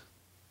really,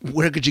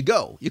 where could you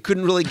go? You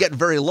couldn't really get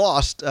very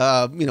lost.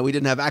 We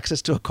didn't have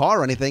access to a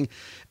car or anything.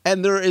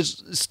 And there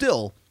is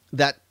still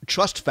that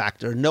trust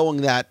factor,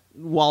 knowing that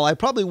while I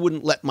probably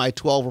wouldn't let my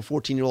 12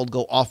 or 14-year-old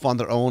go off on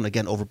their own,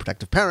 again,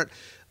 overprotective parent,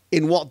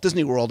 in Walt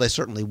Disney World, I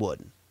certainly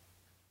would.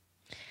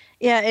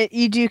 Yeah,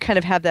 you do kind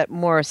of have that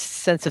more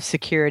sense of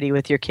security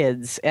with your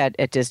kids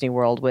at Disney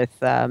World with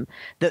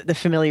the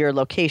familiar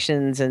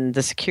locations and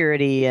the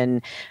security.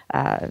 And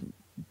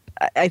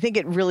I think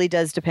it really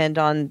does depend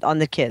on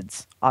the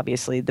kids.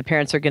 Obviously, the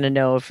parents are going to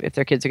know if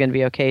their kids are going to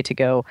be okay to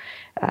go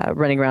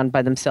running around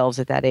by themselves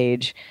at that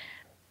age.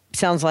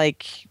 Sounds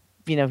like,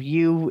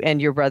 you and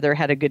your brother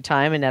had a good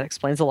time, and that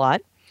explains a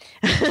lot.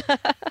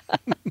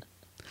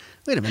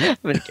 Wait a minute.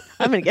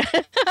 I'm gonna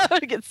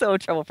get so in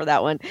trouble for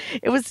that one.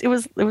 It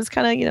was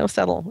kind of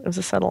subtle. It was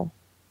a subtle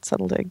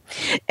dig.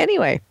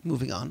 Anyway,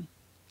 moving on.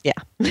 Yeah.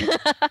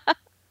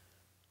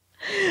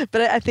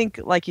 But I think,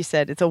 like you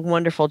said, it's a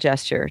wonderful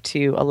gesture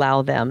to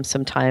allow them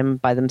some time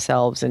by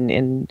themselves,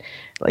 and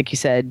like you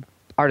said,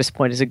 Artist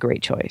Point is a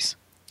great choice.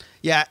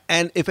 Yeah,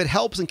 and if it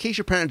helps, in case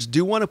your parents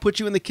do want to put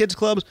you in the kids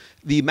clubs,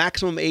 the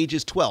maximum age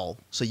is 12,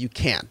 so you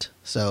can't.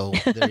 So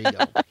there you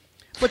go.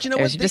 But you know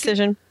There's what? Your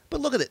decision. But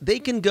look at it. They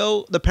can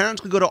go, the parents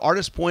could go to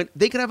Artist Point.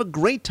 They can have a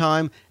great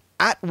time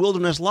at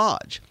Wilderness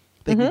Lodge.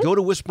 They can go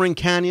to Whispering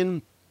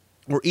Canyon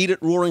or eat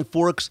at Roaring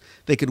Forks.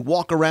 They could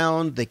walk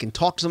around. They can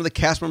talk to some of the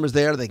cast members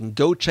there. They can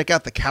go check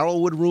out the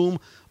Carolwood Room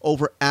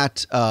over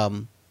at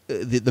the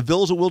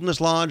Villas of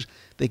Wilderness Lodge.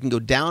 They can go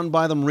down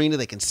by the marina.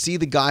 They can see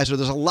the geyser.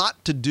 There's a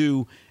lot to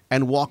do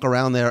and walk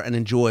around there and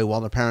enjoy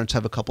while their parents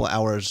have a couple of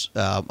hours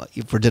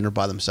for dinner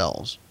by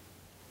themselves.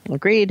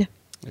 Agreed.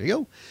 There you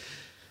go.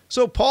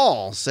 So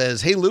Paul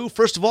says, "Hey Lou,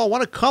 first of all, I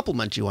want to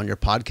compliment you on your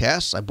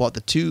podcasts. I thought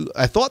the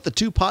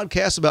two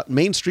podcasts about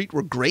Main Street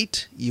were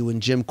great. You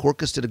and Jim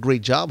Corcus did a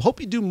great job.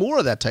 Hope you do more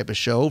of that type of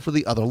show for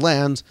the other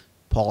lands.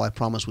 Paul, I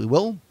promise we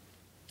will.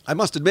 I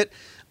must admit,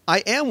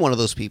 I am one of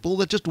those people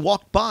that just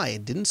walked by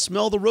and didn't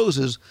smell the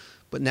roses,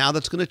 but now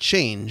that's going to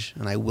change,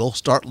 and I will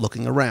start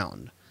looking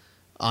around.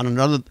 On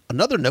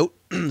another note,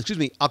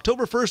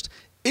 October 1st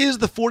is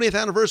the 40th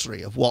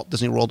anniversary of Walt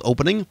Disney World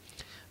opening.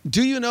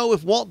 Do you know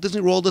if Walt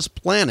Disney World is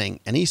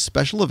planning any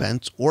special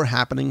events or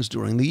happenings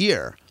during the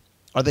year?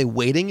 Are they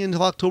waiting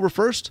until October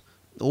 1st,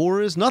 or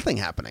is nothing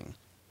happening?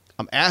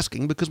 I'm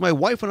asking because my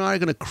wife and I are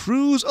going to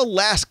cruise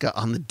Alaska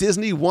on the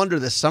Disney Wonder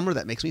this summer.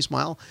 That makes me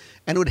smile,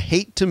 and would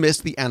hate to miss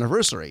the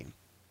anniversary.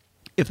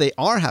 If they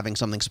are having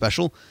something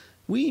special,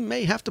 we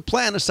may have to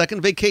plan a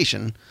second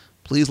vacation.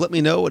 Please let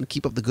me know and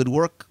keep up the good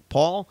work,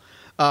 Paul."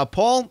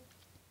 Paul,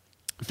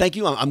 thank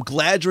you. I'm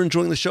glad you're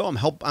enjoying the show.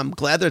 I'm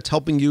glad that it's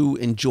helping you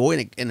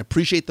enjoy and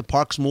appreciate the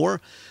parks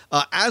more.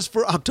 As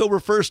for October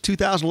 1st,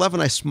 2011,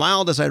 I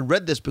smiled as I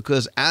read this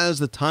because as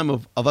the time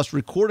of us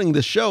recording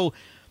this show,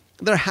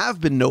 there have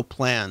been no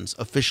plans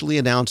officially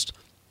announced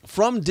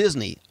from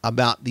Disney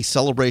about the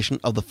celebration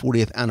of the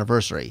 40th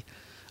anniversary.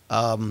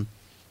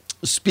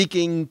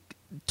 Speaking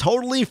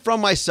totally from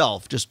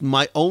myself, just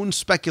my own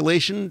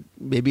speculation,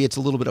 maybe it's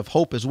a little bit of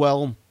hope as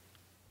well,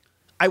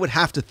 I would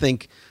have to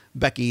think,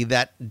 Becky,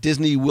 that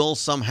Disney will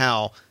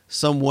somehow,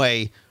 some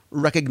way,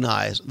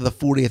 recognize the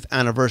 40th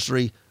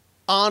anniversary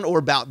on or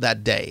about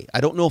that day. I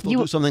don't know if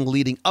they'll do something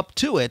leading up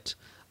to it,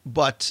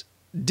 but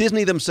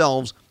Disney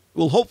themselves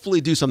will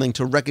hopefully do something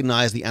to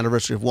recognize the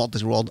anniversary of Walt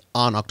Disney World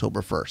on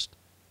October 1st.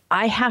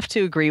 I have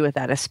to agree with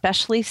that,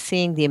 especially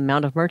seeing the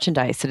amount of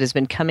merchandise that has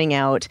been coming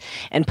out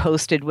and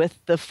posted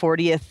with the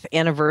 40th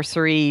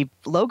anniversary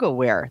logo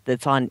wear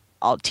that's on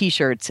all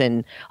T-shirts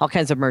and all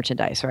kinds of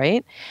merchandise,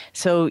 right?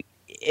 So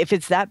if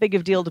it's that big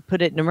of a deal to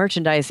put it into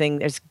merchandising,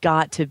 there's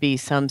got to be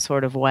some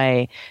sort of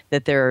way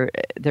that they're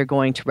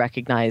going to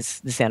recognize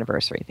this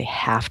anniversary. They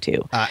have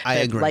to. I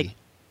agree.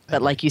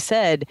 But like you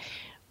said,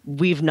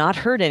 we've not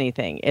heard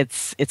anything.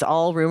 It's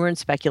all rumor and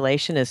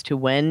speculation as to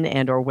when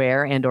and or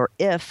where and or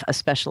if a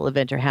special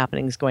event or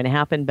happening is going to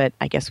happen. But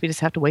I guess we just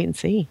have to wait and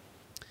see.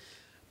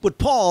 But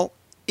Paul,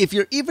 if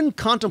you're even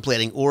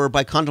contemplating, or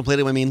by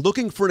contemplating I mean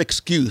looking for an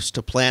excuse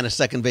to plan a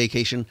second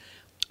vacation,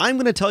 I'm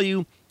going to tell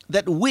you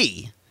that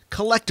we,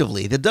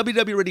 collectively, the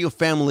WDW Radio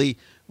family,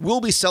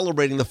 will be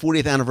celebrating the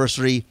 40th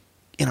anniversary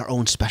in our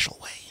own special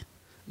way.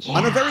 Yeah.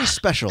 On a very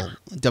special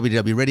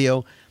WDW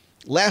Radio.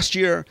 Last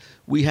year,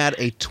 we had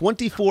a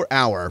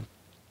 24-hour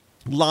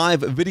live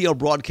video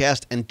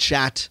broadcast and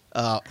chat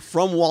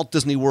from Walt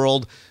Disney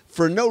World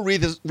for no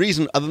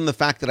reason other than the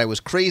fact that I was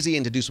crazy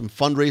and to do some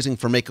fundraising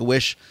for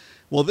Make-A-Wish.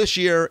 Well, this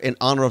year, in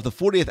honor of the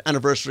 40th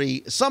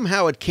anniversary,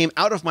 somehow it came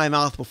out of my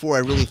mouth before I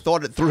really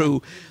thought it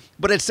through.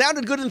 But it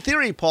sounded good in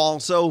theory, Paul.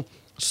 So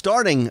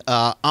starting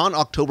on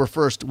October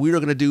 1st, we are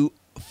going to do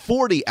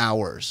 40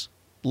 hours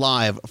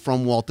live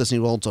from Walt Disney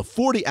World. So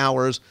 40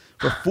 hours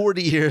for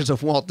 40 years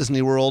of Walt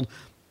Disney World.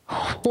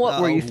 What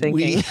were you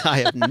thinking? I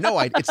have no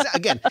idea.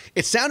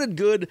 It sounded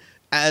good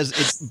as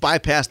it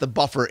bypassed the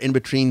buffer in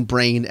between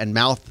brain and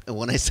mouth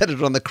when I said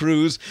it on the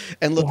cruise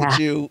and looked at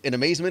you in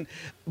amazement.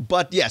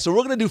 But yeah, so we're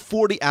going to do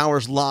 40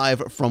 hours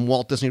live from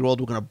Walt Disney World.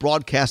 We're going to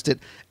broadcast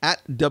it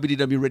at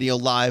WDW Radio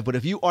Live. But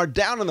if you are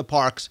down in the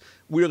parks,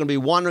 we're going to be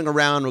wandering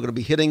around. We're going to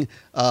be hitting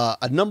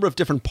a number of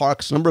different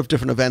parks, a number of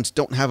different events.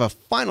 Don't have a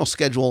final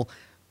schedule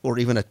or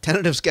even a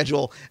tentative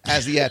schedule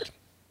as yet.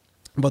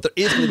 But there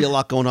is going to be a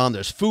lot going on.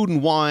 There's food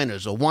and wine.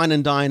 There's a wine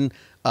and dine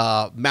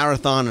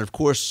marathon. And, of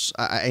course,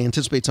 I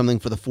anticipate something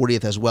for the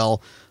 40th as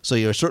well. So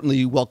you're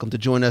certainly welcome to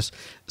join us.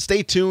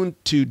 Stay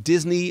tuned to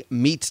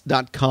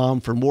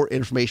DisneyMeets.com for more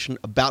information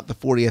about the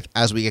 40th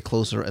as we get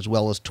closer, as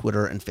well as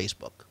Twitter and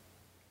Facebook.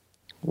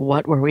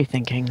 What were we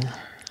thinking?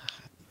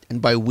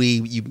 And by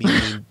we, you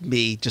mean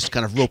me just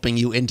kind of roping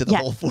you into the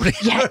whole 40.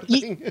 Yeah,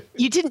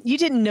 you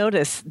didn't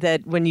notice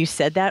that when you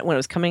said that, when it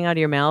was coming out of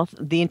your mouth,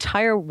 the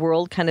entire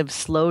world kind of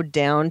slowed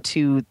down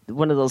to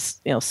one of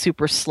those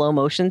super slow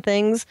motion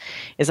things.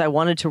 As I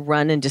wanted to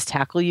run and just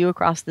tackle you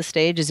across the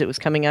stage as it was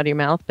coming out of your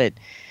mouth, but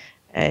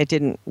it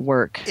didn't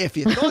work. If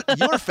you thought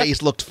your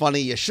face looked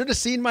funny, you should have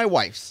seen my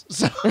wife's.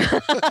 So.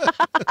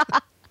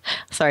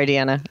 Sorry,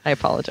 Deanna. I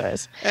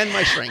apologize. And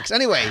my shrinks.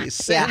 Anyway,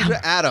 Sandra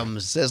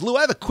Adams says, Lou,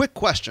 I have a quick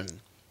question.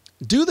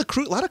 A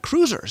lot of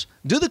cruisers.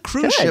 Do the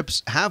cruise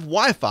ships have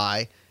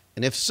Wi-Fi?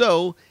 And if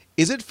so,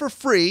 is it for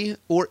free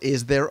or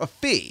is there a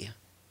fee?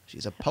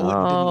 She's a poet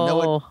who didn't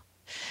know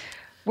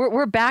it.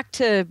 We're back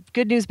to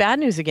good news, bad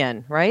news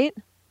again, right?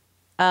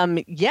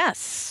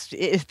 Yes,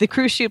 the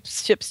cruise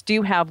ships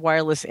do have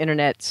wireless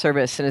internet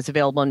service, and it's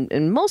available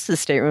in most of the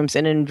staterooms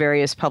and in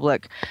various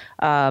public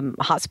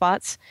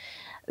hotspots.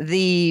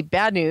 The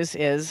bad news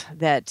is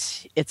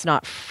that it's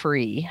not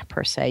free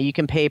per se. You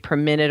can pay per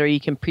minute or you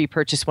can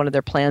pre-purchase one of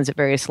their plans at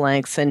various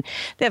lengths. And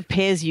they have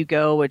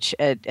pay-as-you-go, which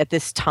at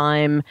this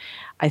time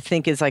I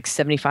think is like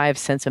 75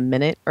 cents a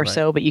minute or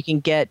so. But you can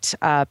get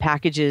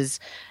packages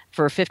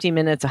for 50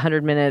 minutes,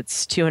 100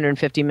 minutes,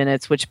 250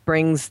 minutes, which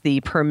brings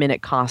the per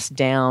minute cost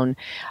down.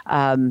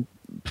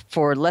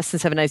 For less than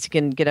 7 nights, you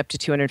can get up to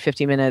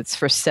 250 minutes.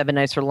 For 7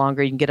 nights or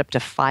longer, you can get up to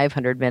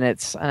 500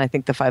 minutes. And I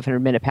think the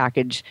 500-minute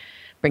package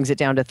brings it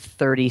down to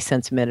 30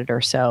 cents a minute or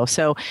so.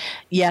 So,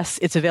 yes,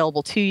 it's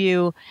available to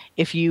you.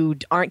 If you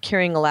aren't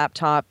carrying a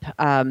laptop,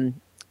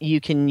 you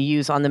can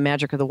use on the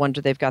Magic or the Wonder.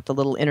 They've got the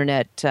little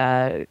internet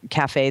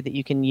cafe that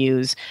you can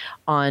use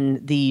on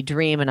the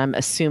Dream, and I'm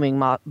assuming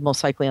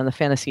most likely on the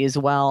Fantasy as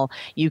well.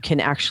 You can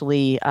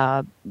actually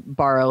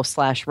borrow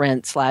 /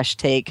 rent /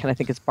 take, and I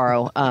think it's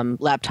borrow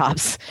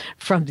laptops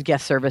from the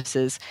guest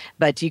services.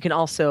 But you can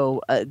also,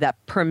 that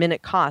per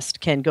minute cost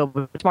can go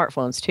with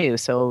smartphones too.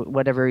 So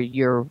whatever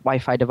your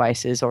Wi-Fi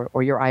device is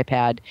or your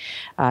iPad,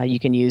 you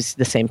can use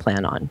the same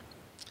plan on.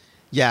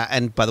 Yeah,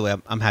 and by the way,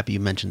 I'm happy you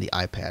mentioned the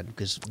iPad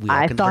because we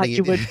are I thought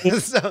you would.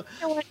 So,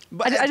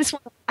 I just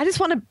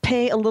want to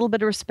pay a little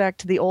bit of respect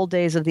to the old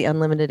days of the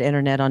unlimited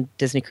internet on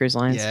Disney Cruise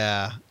Lines.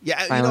 Yeah.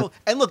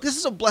 And look, this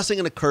is a blessing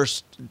and a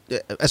curse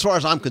as far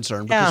as I'm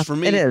concerned. Because for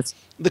me, it is.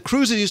 The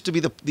cruises used to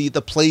be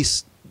the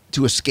place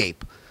to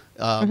escape.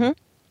 I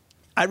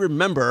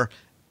remember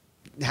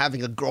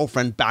having a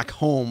girlfriend back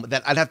home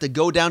that I'd have to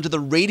go down to the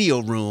radio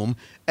room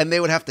and they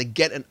would have to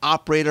get an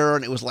operator,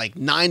 and it was like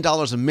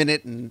 $9 a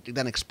minute, and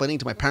then explaining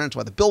to my parents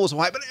why the bill was so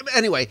high. But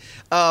anyway,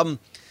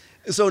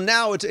 so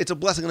now it's a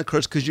blessing and a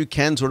curse because you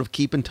can sort of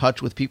keep in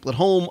touch with people at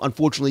home.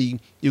 Unfortunately,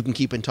 you can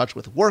keep in touch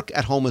with work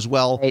at home as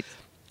well. Right.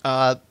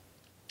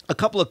 A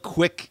couple of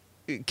quick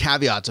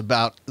caveats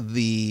about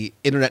the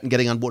internet and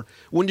getting on board.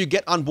 When you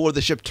get on board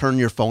the ship, turn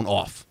your phone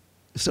off.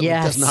 so it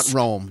does not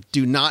roam.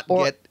 Do not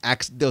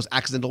get those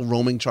accidental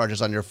roaming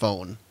charges on your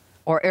phone.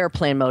 Or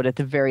airplane mode at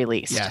the very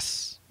least.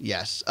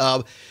 Yes.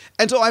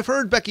 And so I've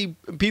heard, Becky,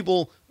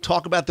 people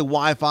talk about the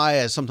Wi-Fi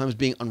as sometimes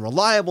being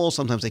unreliable.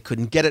 Sometimes they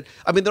couldn't get it.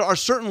 I mean, there are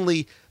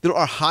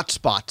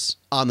hotspots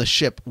on the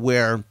ship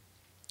where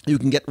you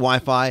can get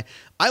Wi-Fi.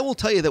 I will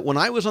tell you that when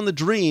I was on the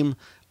Dream,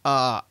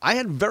 I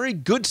had very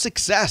good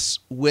success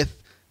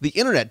with the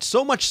internet,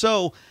 so much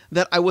so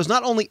that I was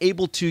not only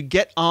able to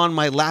get on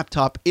my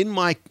laptop in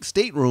my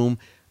stateroom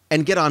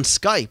and get on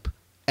Skype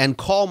and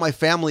call my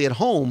family at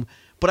home,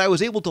 but I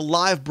was able to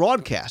live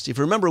broadcast. If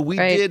you remember, we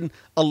did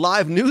a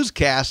live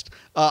newscast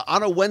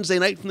on a Wednesday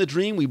night from the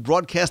Dream. We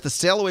broadcast the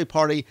sail-away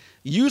party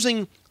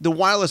using the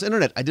wireless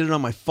internet. I did it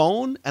on my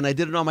phone, and I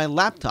did it on my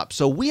laptop.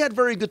 So we had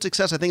very good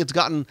success. I think it's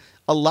gotten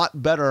a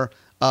lot better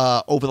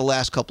over the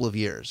last couple of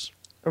years.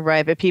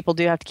 Right, but people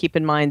do have to keep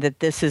in mind that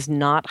this is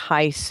not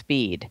high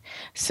speed.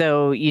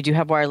 So you do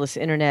have wireless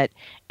internet,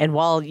 and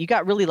while you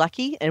got really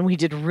lucky, and we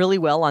did really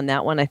well on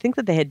that one, I think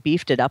that they had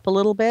beefed it up a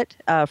little bit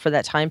for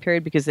that time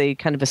period because they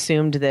kind of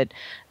assumed that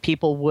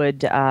people would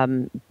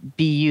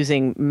be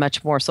using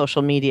much more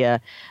social media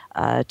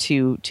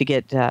to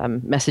get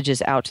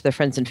messages out to their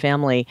friends and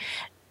family.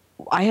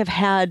 I have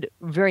had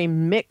very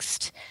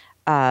mixed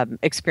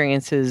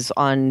experiences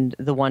on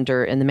the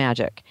Wonder and the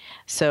Magic.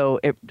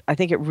 So I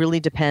think it really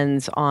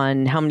depends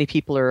on how many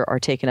people are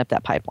taking up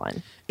that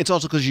pipeline. It's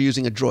also because you're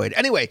using a droid.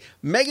 Anyway,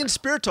 Megan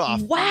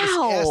Spiritoff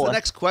asked the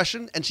next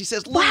question, and she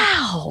says, Lou.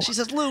 Wow. She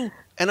says, Lou,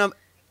 and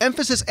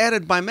emphasis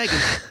added by Megan,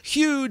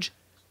 huge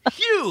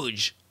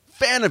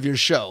fan of your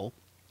show.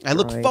 I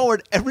look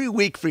forward every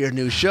week for your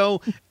new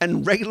show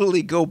and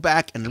regularly go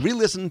back and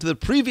re-listen to the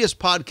previous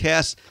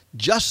podcasts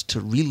just to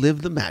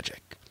relive the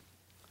magic.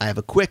 I have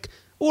a quick,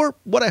 or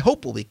what I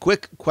hope will be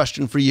quick,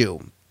 question for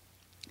you.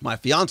 My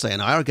fiance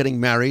and I are getting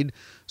married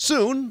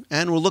soon,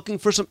 and we're looking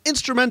for some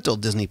instrumental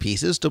Disney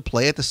pieces to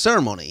play at the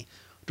ceremony,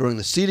 during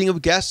the seating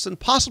of guests, and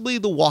possibly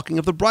the walking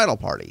of the bridal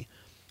party.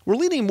 We're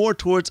leaning more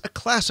towards a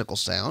classical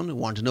sound and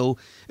want to know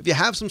if you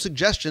have some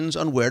suggestions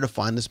on where to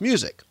find this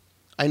music.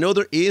 I know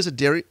there is a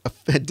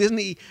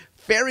Disney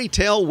fairy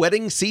tale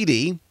wedding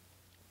CD,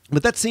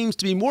 but that seems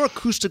to be more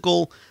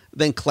acoustical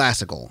than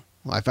classical.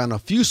 I found a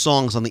few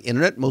songs on the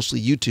internet,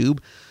 mostly YouTube,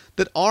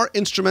 that are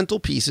instrumental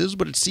pieces,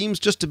 but it seems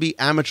just to be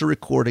amateur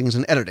recordings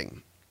and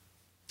editing.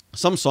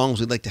 Some songs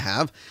we'd like to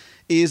have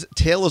is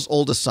Tale as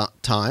Old as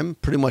Time,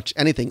 pretty much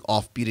anything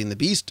off Beauty and the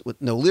Beast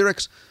with no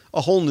lyrics,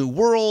 A Whole New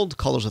World,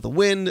 Colors of the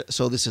Wind,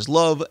 So This Is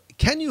Love,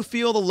 Can You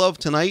Feel the Love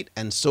Tonight,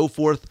 and so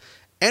forth.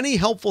 Any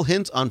helpful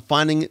hints on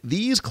finding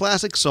these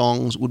classic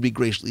songs would be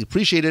greatly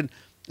appreciated.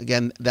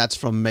 Again, that's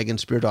from Megan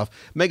Spiritoff.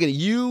 Megan,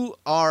 you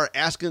are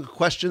asking a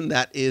question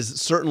that is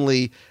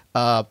certainly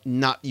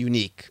not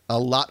unique. A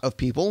lot of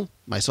people,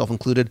 myself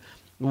included,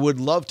 would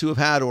love to have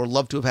had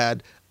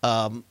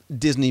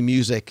Disney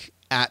music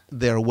at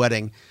their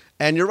wedding.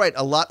 And you're right,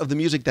 a lot of the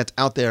music that's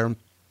out there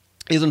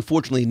is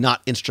unfortunately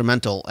not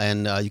instrumental,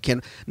 and you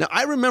can't. Now,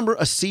 I remember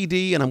a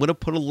CD, and I'm going to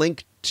put a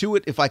link to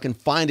it if I can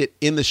find it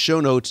in the show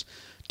notes,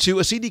 to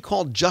a CD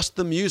called Just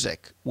the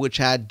Music, which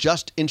had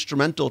just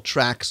instrumental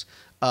tracks.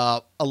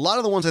 A lot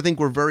of the ones I think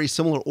were very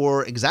similar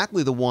or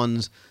exactly the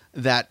ones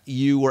that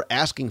you were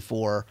asking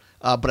for,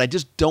 but I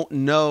just don't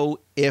know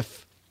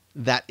if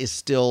that is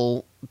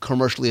still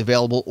commercially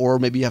available, or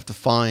maybe you have to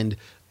find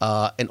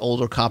an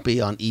older copy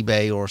on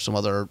eBay or some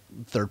other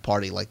third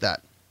party like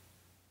that.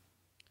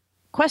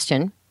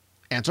 Question.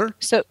 Answer.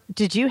 So,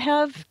 did you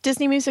have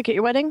Disney music at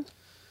your wedding?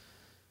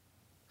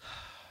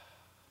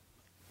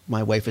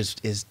 My wife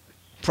is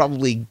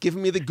probably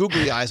giving me the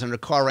googly eyes on her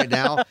car right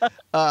now.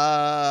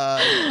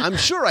 I'm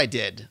sure I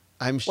did.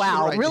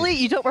 Wow, really?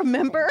 You don't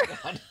remember?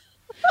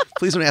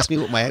 Please don't ask me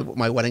what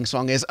my wedding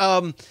song is.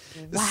 Wow.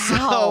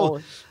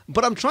 So,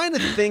 but I'm trying to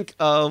think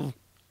of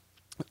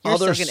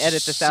other still gonna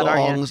edit this songs. out,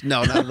 aren't you?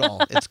 No, not at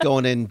all. It's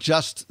going in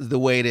just the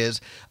way it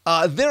is.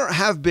 There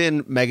have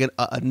been, Megan,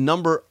 a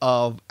number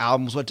of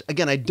albums, which,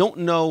 again, I don't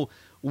know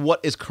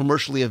what is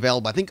commercially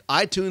available. I think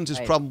iTunes is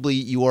probably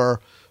your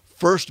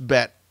first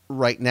bet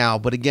right now.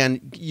 But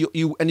again,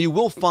 you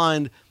will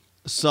find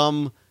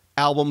some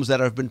albums that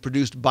have been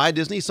produced by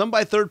Disney, some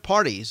by third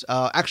parties.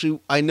 Actually,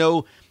 I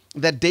know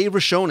that Dave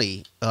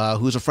Rashoni,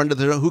 who's a friend of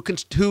the who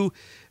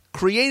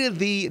created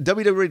the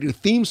WDW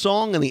theme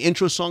song and the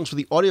intro songs for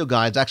the audio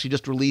guides, actually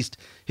just released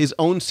his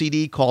own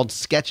CD called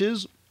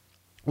Sketches,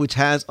 which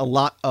has a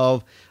lot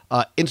of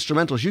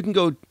instrumentals. You can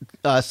go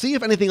see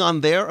if anything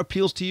on there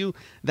appeals to you.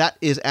 That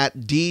is at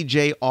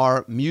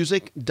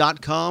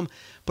djrmusic.com.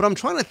 But I'm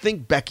trying to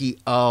think, Becky,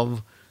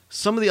 of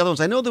some of the other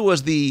ones. I know there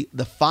was the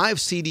 5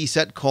 CD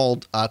set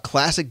called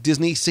Classic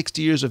Disney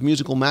 60 Years of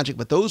Musical Magic,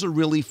 but those are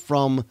really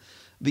from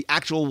the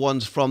actual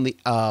ones from the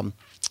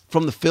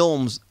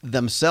films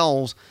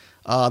themselves.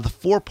 The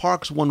 4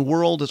 Parks, One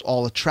World is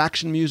all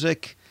attraction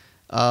music.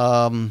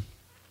 Boy,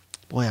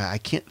 I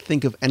can't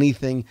think of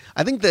anything.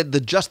 I think that the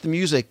Just the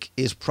Music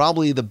is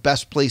probably the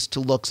best place to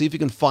look. See if you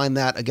can find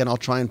that. Again, I'll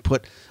try and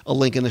put a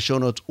link in the show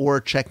notes, or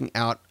checking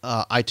out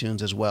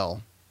iTunes as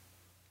well.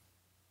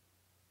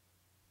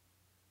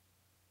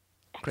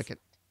 Cricket.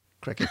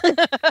 Cricket.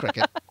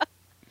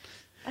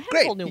 I have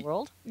Great. a whole new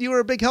world. You were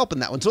a big help in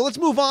that one. So let's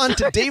move on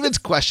to David's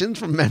questions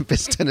from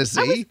Memphis,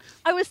 Tennessee.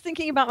 I was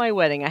thinking about my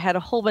wedding. I had a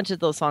whole bunch of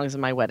those songs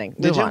in my wedding.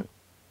 Did you? On.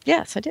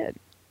 Yes, I did.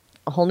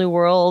 A whole new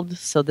world.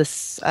 So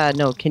this,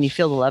 no, Can You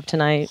Feel the Love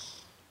Tonight?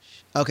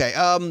 Okay.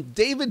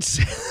 David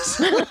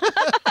says,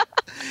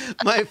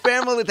 my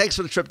family, thanks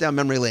for the trip down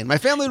memory lane. My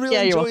family really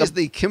you're enjoys welcome.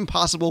 the Kim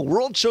Possible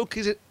World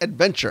Showcase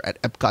Adventure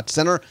at Epcot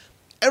Center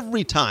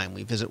every time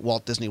we visit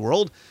Walt Disney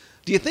World.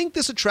 Do you think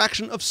this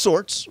attraction of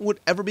sorts would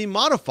ever be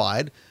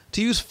modified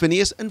to use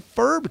Phineas and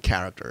Ferb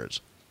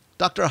characters?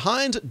 Dr.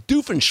 Heinz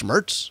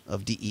Doofenshmirtz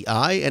of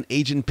DEI and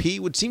Agent P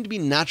would seem to be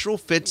natural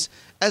fits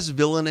as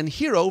villain and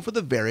hero for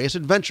the various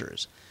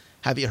adventures.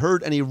 Have you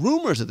heard any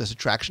rumors of this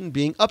attraction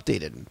being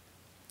updated?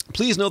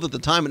 Please know that the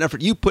time and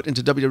effort you put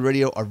into WDW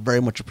Radio are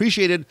very much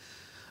appreciated.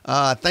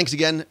 Thanks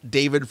again,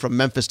 David from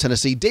Memphis,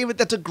 Tennessee. David,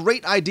 that's a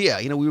great idea.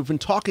 You know, we've been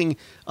talking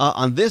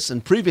on this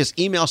and previous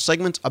email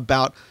segments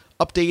about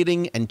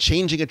updating and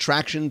changing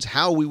attractions,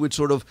 how we would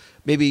sort of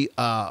maybe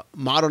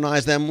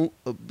modernize them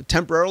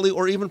temporarily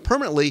or even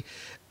permanently.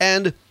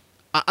 And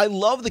I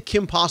love the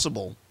Kim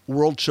Possible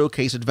World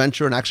Showcase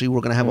Adventure. And actually,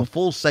 we're going to have a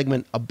full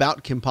segment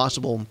about Kim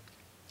Possible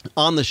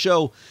on the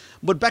show.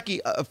 But Becky,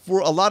 for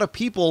a lot of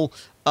people,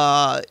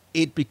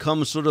 it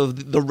becomes sort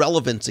of the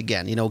relevance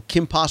again. You know,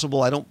 Kim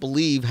Possible, I don't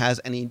believe, had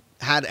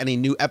any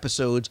new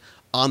episodes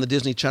on the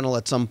Disney Channel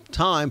at some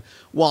time,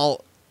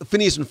 while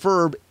Phineas and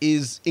Ferb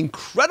is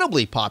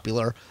incredibly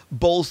popular,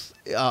 both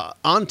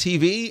on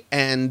TV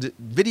and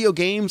video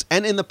games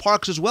and in the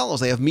parks as well, as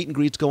they have meet and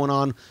greets going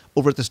on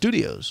over at the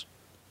studios.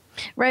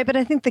 Right, but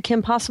I think the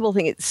Kim Possible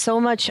thing, so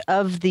much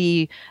of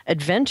the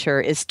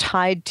adventure is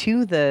tied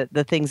to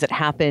the things that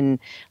happen,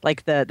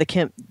 like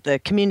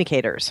the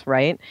communicators,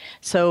 right?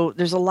 So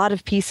there's a lot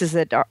of pieces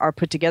that are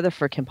put together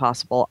for Kim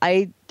Possible.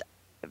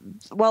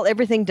 While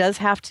everything does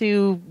have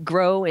to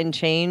grow and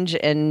change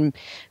and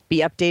be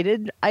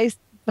updated, I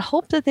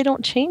hope that they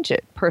don't change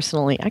it,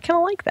 personally. I kind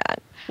of like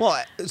that.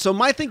 Well, so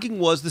my thinking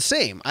was the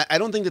same. I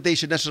don't think that they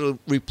should necessarily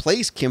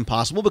replace Kim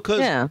Possible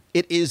because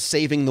it is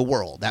saving the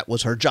world. That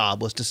was her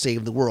job, was to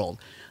save the world.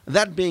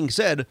 That being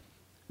said,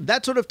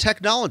 that sort of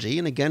technology,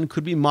 and again,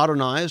 could be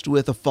modernized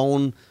with a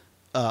phone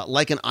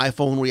like an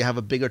iPhone where you have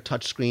a bigger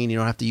touch screen. You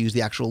don't have to use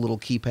the actual little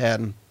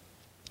keypad.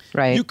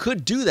 Right. You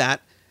could do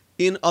that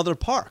in other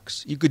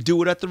parks. You could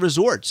do it at the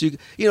resorts. You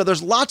know,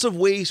 there's lots of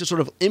ways to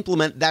sort of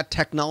implement that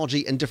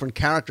technology and different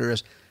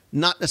characters,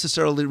 not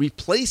necessarily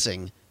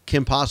replacing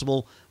Kim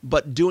Possible,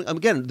 but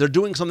they're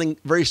doing something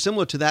very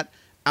similar to that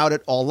out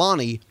at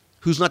Aulani.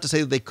 Who's not to say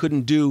that they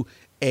couldn't do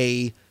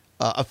a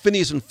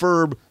Phineas and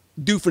Ferb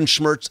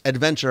Doofenshmirtz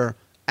adventure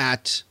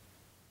at,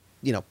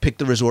 you know, pick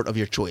the resort of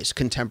your choice,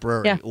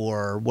 Contemporary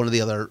or one of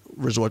the other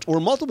resorts, or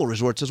multiple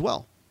resorts as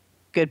well.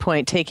 Good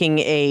point. Taking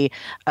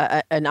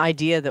an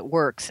idea that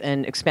works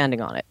and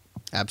expanding on it.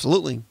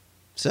 Absolutely.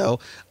 So,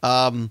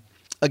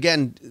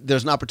 again,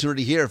 there's an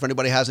opportunity here if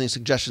anybody has any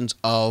suggestions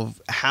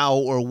of how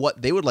or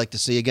what they would like to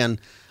see. Again,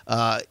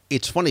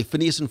 it's funny.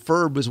 Phineas and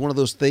Ferb is one of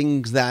those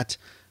things that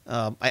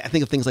I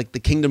think of things like the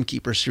Kingdom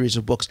Keeper series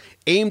of books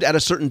aimed at a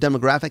certain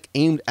demographic,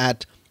 aimed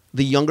at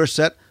the younger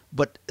set,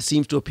 but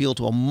seems to appeal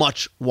to a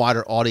much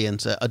wider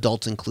audience,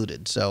 adults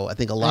included. So I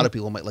think a lot of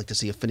people might like to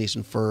see a Phineas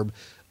and Ferb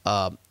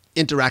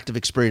interactive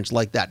experience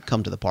like that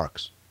come to the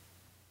parks.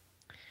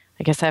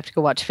 I guess I have to go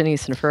watch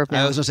Phineas and Ferb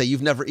now. I was going to say,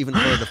 you've never even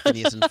heard of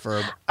Phineas and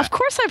Ferb. Of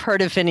course I've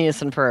heard of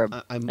Phineas and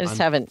Ferb. I just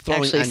haven't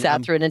actually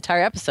sat through an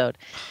entire episode.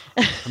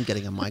 I'm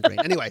getting a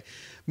migraine. Anyway,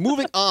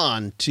 moving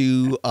on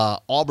to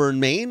Auburn,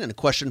 Maine, and a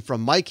question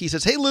from Mike. He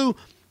says, "Hey, Lou,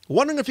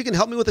 wondering if you can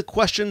help me with a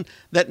question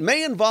that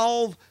may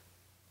involve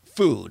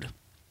food.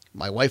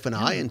 My wife and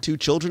I and two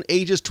children,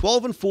 ages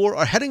 12 and 4,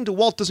 are heading to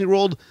Walt Disney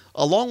World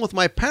along with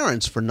my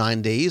parents for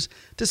 9 days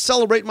to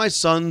celebrate my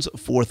son's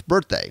 4th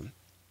birthday.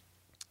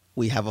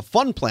 We have a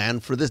fun plan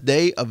for this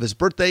day of his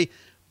birthday: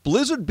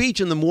 Blizzard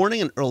Beach in the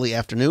morning and early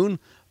afternoon,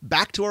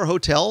 back to our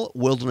hotel,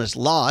 Wilderness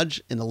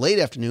Lodge, in the late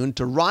afternoon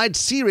to ride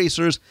Sea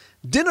Racers,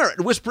 dinner at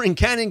Whispering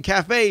Canyon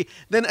Cafe,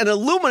 then an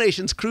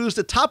Illuminations cruise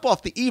to top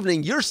off the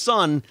evening. Your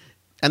son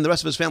and the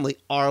rest of his family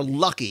are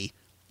lucky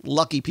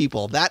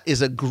people. That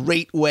is a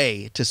great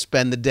way to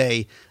spend the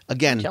day.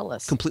 Again,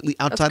 completely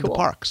outside the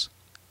parks.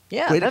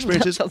 Yeah, great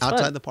experiences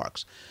outside the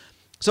parks.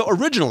 So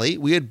originally,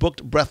 we had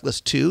booked Breathless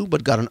 2,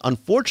 but got an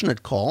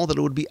unfortunate call that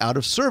it would be out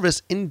of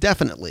service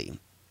indefinitely.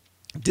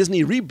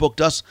 Disney rebooked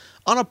us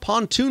on a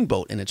pontoon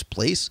boat in its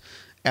place.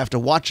 After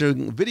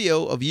watching a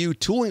video of you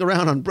tooling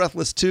around on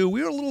Breathless 2,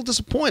 we were a little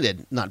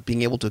disappointed not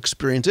being able to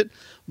experience it,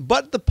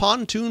 but the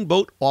pontoon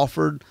boat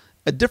offered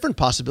a different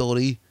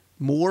possibility: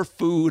 more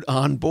food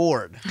on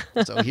board.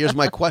 So here's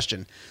my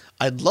question.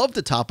 I'd love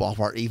to top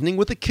off our evening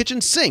with a kitchen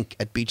sink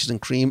at Beaches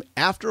and Cream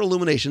after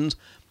Illuminations,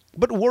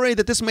 but worry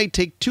that this may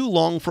take too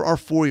long for our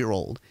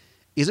 4-year-old.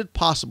 Is it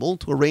possible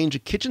to arrange a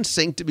kitchen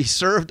sink to be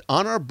served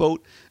on our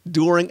boat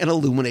during an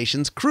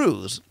Illuminations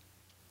cruise?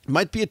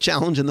 Might be a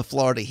challenge in the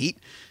Florida heat.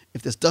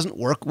 If this doesn't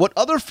work, what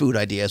other food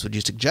ideas would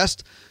you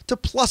suggest to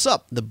plus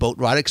up the boat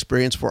ride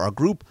experience for our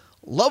group?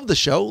 Love the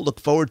show. Look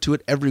forward to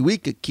it every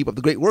week. Keep up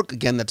the great work.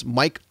 Again, that's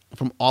Mike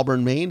from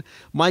Auburn, Maine.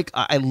 Mike,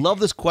 I love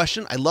this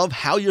question. I love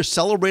how you're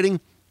celebrating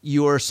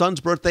your son's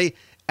birthday,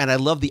 and I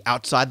love the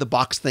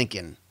outside-the-box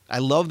thinking. I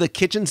love the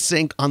kitchen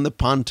sink on the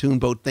pontoon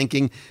boat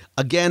thinking.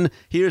 Again,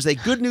 here's a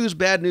good news,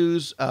 bad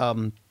news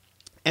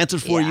answer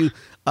for you.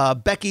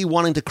 Becky,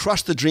 wanting to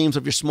crush the dreams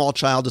of your small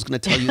child, is going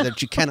to tell you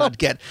that you cannot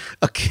get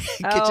a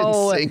kitchen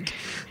sink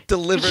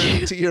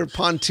delivered to your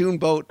pontoon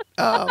boat.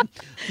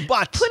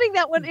 But putting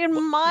that one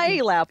in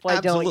my lap, why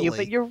Absolutely. don't you?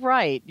 But you're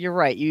right. You're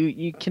right.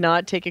 You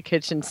cannot take a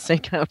kitchen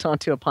sink out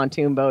onto a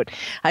pontoon boat.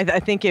 I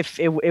think if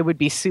it would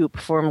be soup,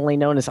 formerly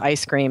known as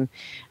ice cream.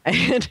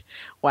 And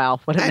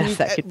wow, what a mess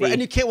that could be. And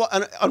you can't. Well,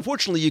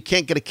 unfortunately, you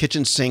can't get a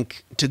kitchen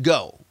sink to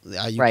go.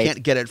 You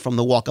can't get it from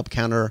the walk-up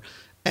counter,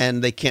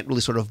 and they can't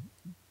really sort of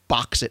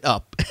box it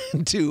up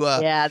to.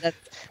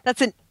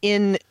 That's an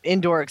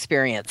indoor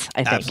experience,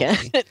 I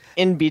think,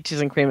 in beaches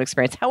and cream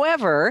experience.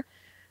 However,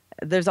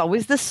 there's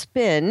always the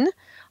spin.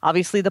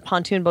 Obviously, the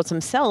pontoon boats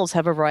themselves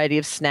have a variety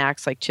of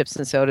snacks like chips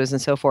and sodas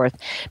and so forth.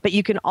 But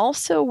you can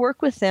also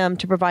work with them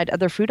to provide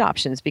other food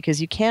options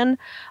because you can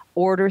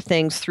order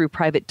things through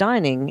private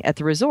dining at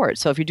the resort.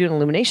 So if you're doing an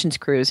illuminations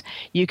cruise,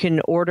 you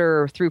can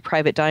order through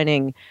private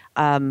dining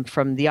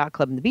from the yacht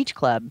club and the beach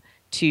club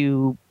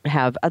to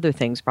have other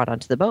things brought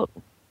onto the boat.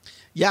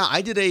 Yeah,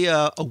 I did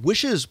a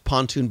Wishes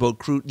pontoon boat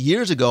cruise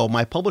years ago.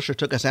 My publisher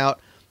took us out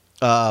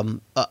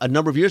a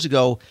number of years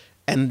ago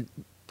and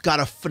got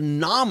a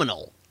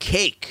phenomenal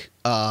cake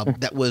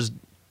that was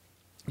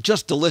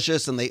just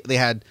delicious, and they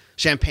had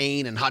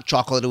champagne and hot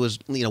chocolate. It was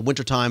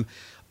wintertime.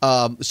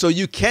 So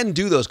you can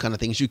do those kind of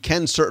things. You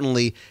can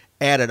certainly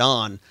add it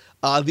on.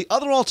 The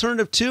other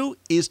alternative, too,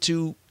 is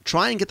to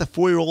try and get the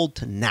 4-year-old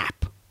to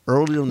nap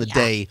earlier in the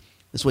day.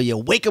 This way you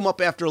wake them up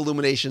after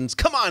illuminations.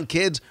 Come on,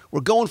 kids. We're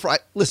going for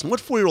listen,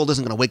 what 4-year-old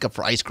isn't going to wake up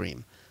for ice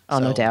cream? Oh,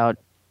 no doubt.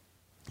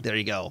 There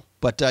you go.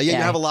 But you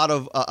have a lot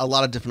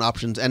of different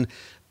options. And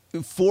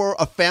for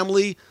a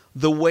family,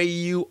 the way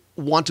you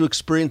want to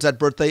experience that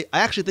birthday, I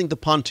actually think the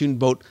pontoon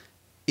boat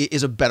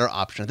is a better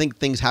option. I think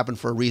things happen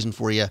for a reason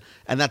for you,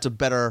 and that's a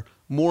better,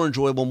 more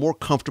enjoyable, more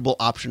comfortable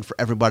option for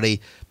everybody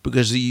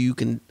because you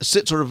can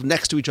sit sort of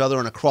next to each other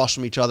and across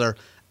from each other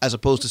as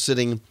opposed to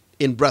sitting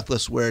in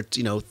breathless where it's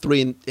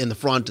 3 in the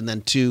front and then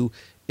 2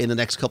 in the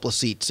next couple of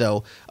seats.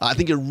 So I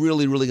think you're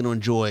really, really going to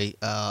enjoy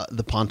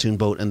the pontoon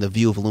boat and the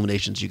view of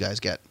illuminations you guys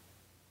get.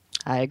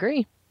 I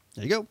agree.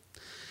 There you go.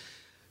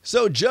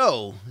 So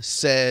Joe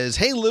says,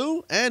 hey,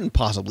 Lou, and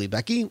possibly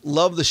Becky,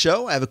 love the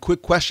show. I have a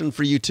quick question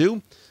for you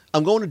two.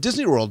 I'm going to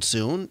Disney World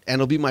soon, and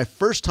it'll be my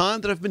first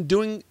time that I've been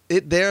doing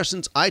it there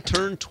since I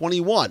turned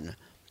 21.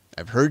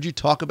 I've heard you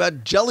talk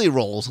about jelly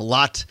rolls a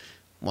lot.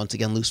 Once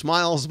again, Lou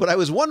smiles, but I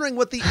was wondering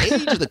what the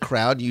age of the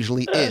crowd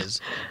usually is.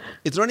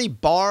 Is there any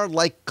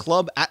bar-like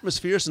club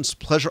atmosphere since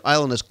Pleasure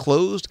Island is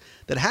closed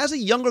that has a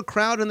younger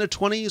crowd in their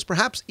 20s,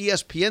 perhaps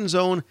ESPN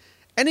Zone,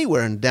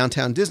 anywhere in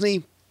downtown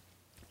Disney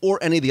or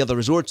any of the other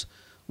resorts?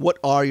 What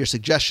are your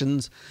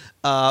suggestions?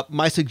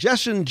 My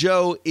suggestion,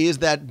 Joe, is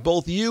that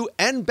both you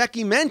and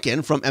Becky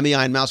Menken from MEI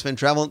and Mouse Fan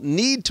Travel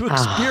need to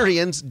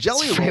experience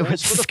jelly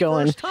rolls for the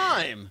first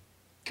time.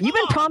 You've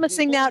been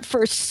promising that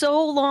for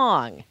so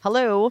long.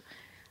 Hello.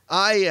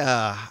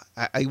 I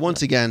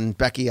once again,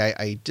 Becky,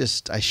 I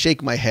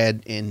shake my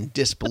head in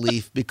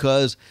disbelief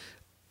because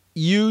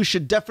you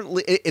should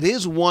definitely, it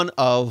is one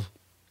of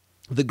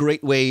the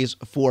great ways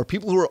for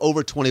people who are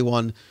over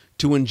 21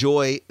 to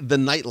enjoy the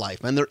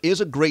nightlife. And there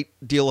is a great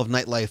deal of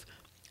nightlife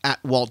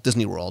at Walt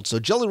Disney World. So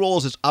Jelly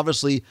Rolls is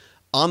obviously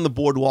on the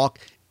boardwalk.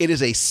 It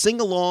is a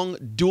sing-along,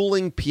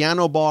 dueling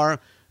piano bar.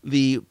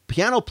 The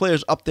piano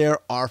players up there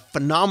are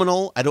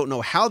phenomenal. I don't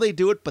know how they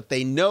do it, but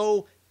they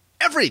know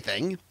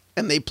everything,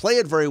 and they play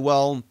it very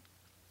well.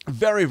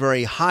 Very,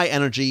 very high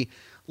energy,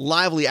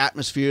 lively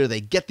atmosphere.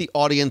 They get the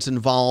audience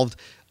involved.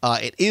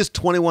 It is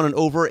 21 and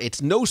over.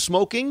 It's no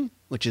smoking,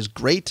 which is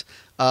great.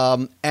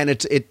 And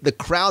the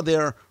crowd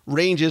there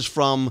ranges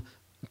from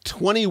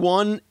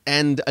 21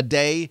 and a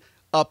day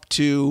up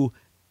to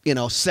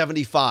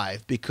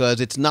 75,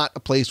 because it's not a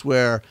place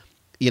where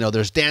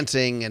there's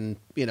dancing and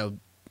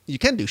you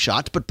can do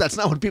shots, but that's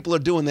not what people are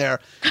doing there.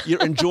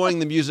 You're enjoying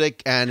the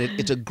music, and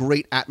it's a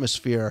great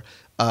atmosphere.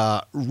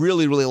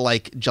 Really, really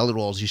like Jelly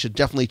Rolls. You should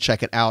definitely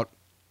check it out.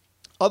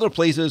 Other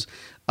places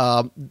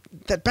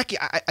that Becky,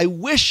 I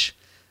wish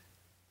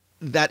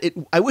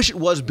it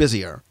was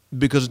busier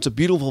because it's a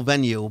beautiful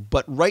venue.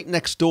 But right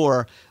next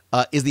door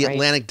is the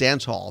Atlantic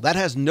Dance Hall. That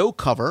has no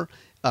cover,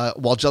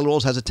 while Jelly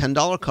Rolls has a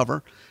 $10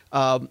 cover.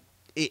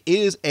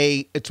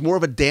 It's more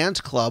of a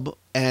dance club,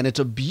 and it's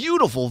a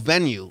beautiful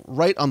venue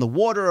right on the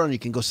water, and you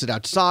can go sit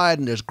outside,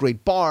 and there's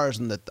great bars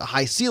and the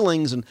high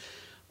ceilings.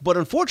 But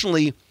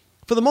unfortunately,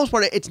 for the most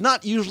part, it's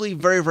not usually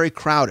very, very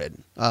crowded.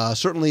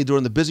 Certainly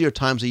during the busier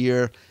times of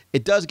year,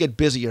 it does get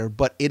busier,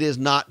 but it is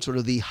not sort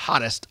of the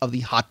hottest of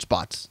the hot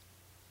spots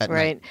at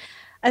night.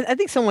 I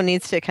think someone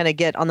needs to kind of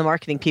get on the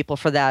marketing people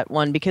for that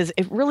one, because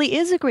it really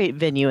is a great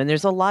venue and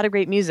there's a lot of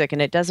great music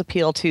and it does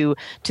appeal to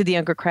the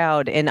younger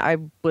crowd. And I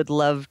would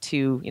love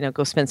to,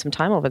 go spend some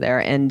time over there.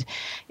 And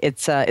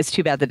it's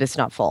too bad that it's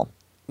not full.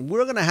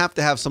 We're going to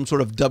have some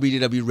sort of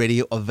WDW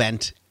radio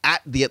event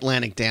at the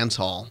Atlantic Dance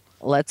Hall.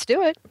 Let's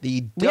do it.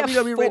 The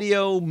WDW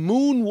radio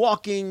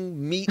moonwalking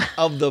meet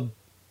of the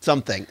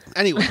something.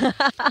 Anyway,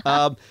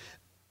 a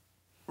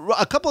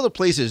couple other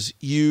places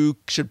you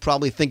should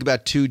probably think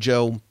about too,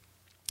 Joe,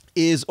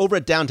 is over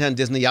at Downtown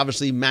Disney.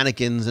 Obviously,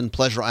 Mannequins and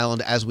Pleasure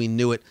Island as we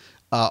knew it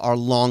are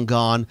long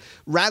gone.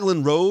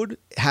 Raglan Road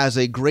has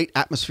a great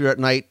atmosphere at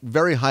night,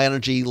 very high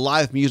energy,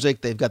 live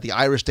music. They've got the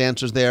Irish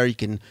dancers there. You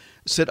can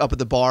sit up at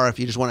the bar if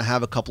you just want to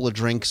have a couple of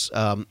drinks.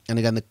 And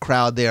again, the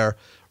crowd there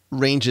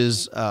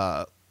ranges,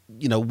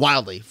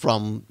 wildly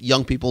from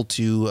young people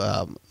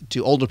to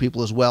older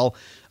people as well.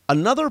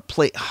 Another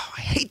place,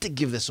 I hate to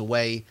give this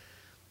away.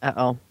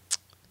 Uh-oh.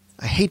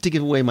 I hate to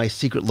give away my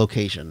secret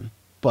location,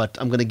 but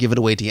I'm going to give it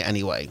away to you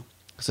anyway.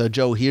 So,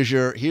 Joe,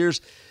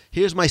 here's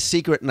my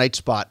secret night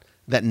spot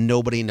that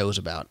nobody knows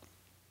about.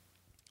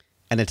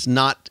 And it's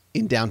not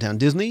in Downtown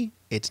Disney.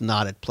 It's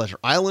not at Pleasure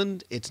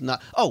Island. It's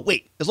not. Oh,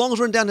 wait. As long as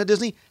we're in Downtown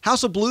Disney,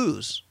 House of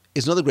Blues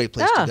is another great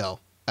place to go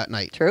at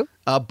night. True.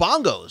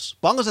 Bongos.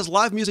 Bongos has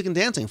live music and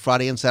dancing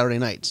Friday and Saturday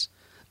nights.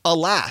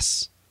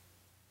 Alas,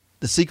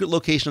 the secret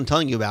location I'm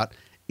telling you about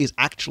is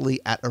actually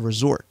at a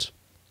resort.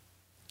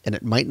 And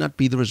it might not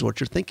be the resort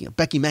you're thinking of.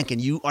 Becky Menken,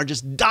 you are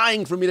just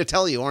dying for me to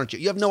tell you, aren't you?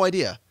 You have no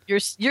idea.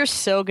 You're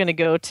so going to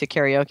go to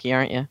karaoke,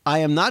 aren't you? I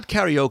am not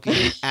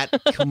karaoke at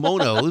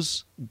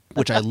Kimonos,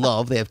 which I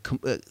love. They have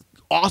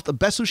off the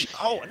best sushi.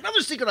 Oh,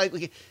 another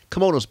secret.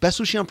 Kimonos, best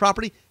sushi on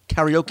property,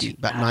 karaoke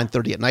about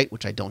 9:30 at night,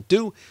 which I don't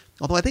do.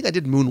 Although I think I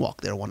did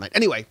moonwalk there one night.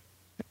 Anyway.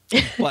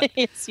 But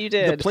yes, you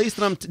did. The place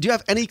that do you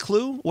have any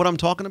clue what I'm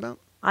talking about?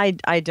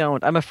 I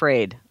don't. I'm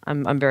afraid.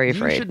 I'm very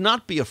afraid. You should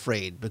not be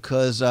afraid,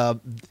 because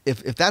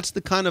if that's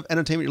the kind of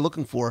entertainment you're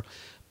looking for,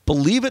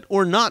 believe it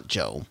or not,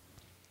 Joe,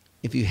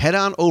 if you head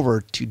on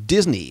over to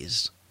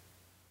Disney's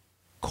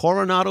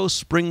Coronado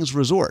Springs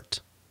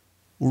Resort,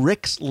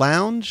 Rick's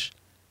Lounge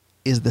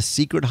is the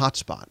secret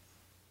hotspot.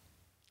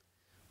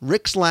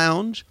 Rick's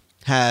Lounge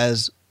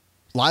has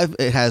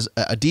it has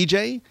a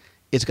DJ.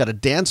 It's got a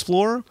dance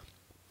floor,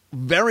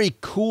 very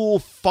cool,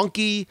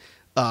 funky,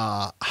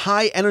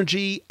 high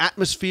energy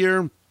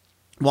atmosphere,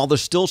 while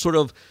there's still sort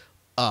of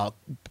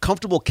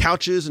comfortable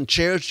couches and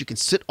chairs you can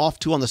sit off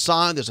to on the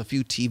side. There's a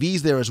few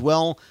TVs there as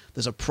well.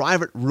 There's a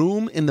private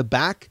room in the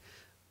back.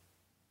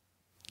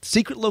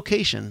 Secret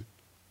location,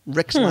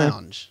 Rick's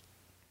Lounge.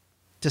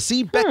 To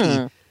see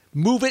Becky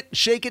move it,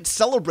 shake it,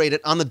 celebrate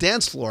it on the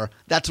dance floor,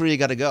 that's where you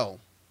got to go.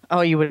 Oh,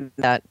 you wouldn't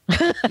that.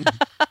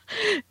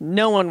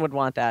 No one would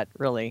want that,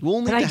 really.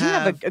 We'll but I do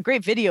have a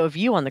great video of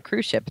you on the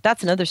cruise ship, but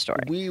that's another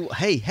story.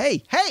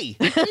 Hey,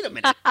 wait a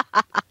minute.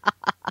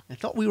 I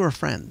thought we were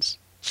friends,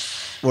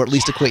 or at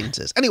least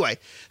acquaintances. Anyway,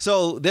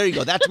 so there you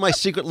go. That's my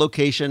secret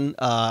location.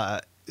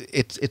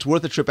 It's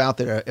worth a trip out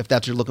there if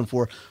that's what you're looking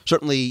for.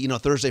 Certainly,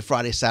 Thursday,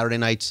 Friday, Saturday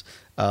nights.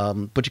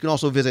 But you can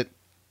also visit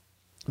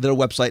their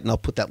website, and I'll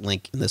put that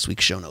link in this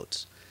week's show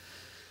notes.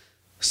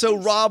 So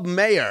Rob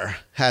Mayer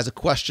has a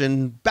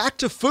question. Back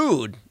to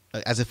food,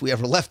 as if we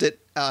ever left it.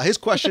 His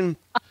question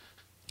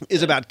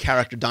is about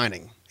character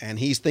dining, and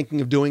he's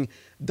thinking of doing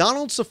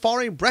Donald's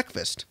Safari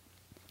Breakfast,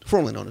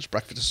 formerly known as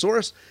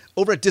Breakfastosaurus,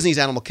 over at Disney's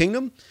Animal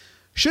Kingdom.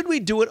 Should we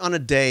do it on a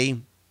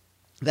day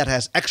that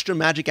has extra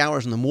magic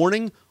hours in the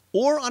morning,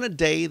 or on a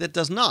day that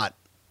does not?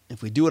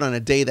 If we do it on a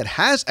day that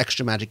has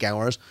extra magic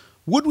hours,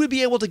 would we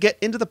be able to get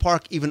into the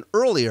park even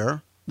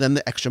earlier than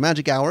the extra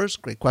magic hours?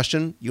 Great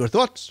question. Your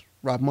thoughts?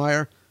 Rob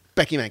Meyer,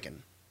 Becky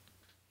Menken.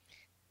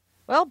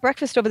 Well,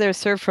 breakfast over there is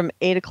served from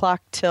 8 o'clock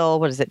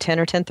till, 10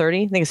 or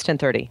 10:30? I think it's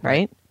 10:30,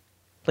 right?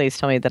 Please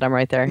tell me that I'm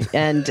right there.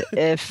 And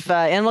if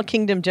Animal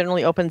Kingdom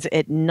generally opens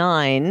at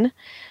 9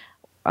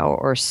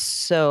 or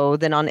so,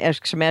 then on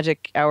extra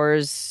magic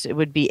hours, it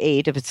would be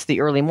 8 if it's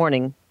the early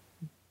morning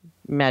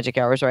magic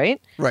hours,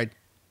 right? Right.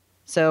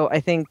 So I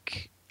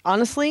think,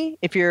 honestly,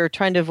 if you're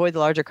trying to avoid the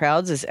larger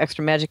crowds, as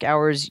extra magic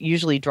hours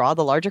usually draw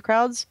the larger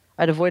crowds,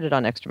 I'd avoid it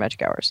on extra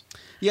magic hours.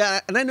 Yeah,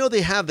 and I know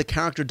they have the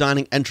character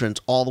dining entrance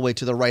all the way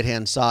to the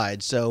right-hand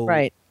side, so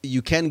right.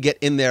 You can get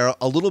in there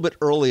a little bit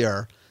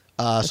earlier.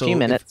 A few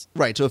minutes.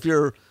 So if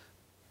your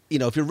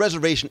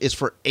reservation is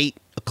for 8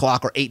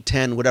 o'clock or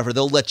 8:10, whatever,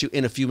 they'll let you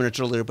in a few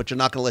minutes earlier, but you're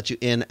not going to let you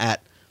in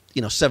at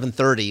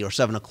 7:30 or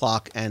 7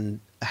 o'clock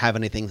and have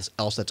anything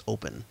else that's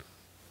open.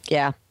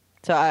 Yeah,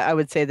 so I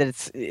would say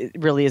that it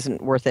really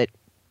isn't worth it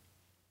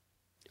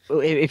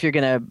if you're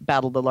going to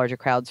battle the larger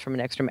crowds from an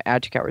extra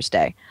magic hours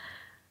day.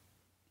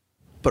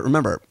 But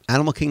remember,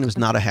 Animal Kingdom is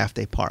not a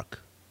half-day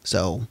park,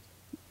 so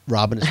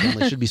Rob and his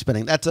family should be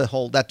spending.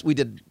 We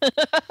did.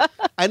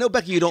 I know,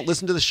 Becky, you don't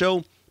listen to the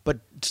show, but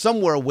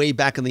somewhere way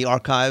back in the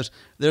archives,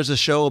 there's a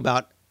show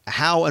about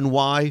how and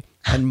why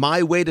and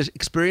my way to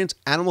experience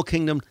Animal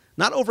Kingdom,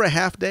 not over a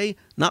half day,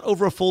 not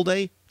over a full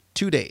day,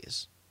 2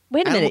 days.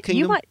 Wait a Animal minute,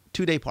 Kingdom,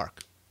 2-day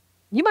park.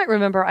 You might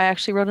remember I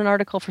actually wrote an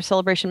article for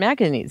Celebration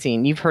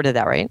Magazine. You've heard of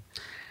that, right?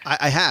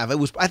 I have.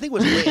 I think it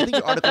was late. I think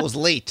your article was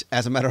late,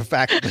 as a matter of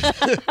fact.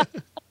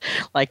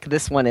 Like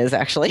this one is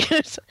actually.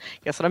 Guess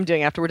what I'm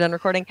doing after we're done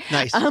recording?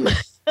 Nice.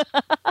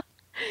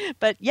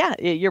 But yeah,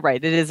 you're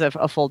right. It is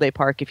a full day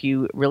park if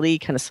you really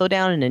kind of slow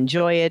down and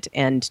enjoy it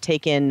and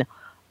take in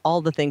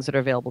all the things that are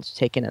available to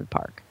take in at the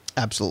park.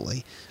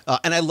 Absolutely.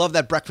 And I love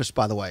that breakfast,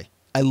 by the way.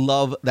 I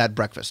love that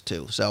breakfast,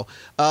 too. So,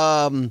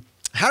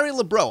 Harry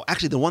LeBreau.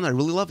 Actually, the one I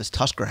really love is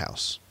Tusker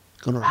House.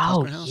 Going to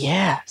Tusker House?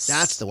 Yes.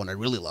 That's the one I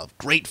really love.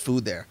 Great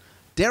food there.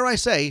 Dare I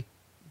say,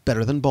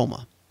 better than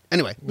Boma.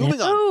 Anyway,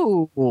 moving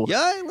on.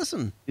 Yeah,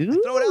 listen. I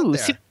throw it out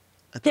there.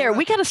 There,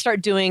 we got to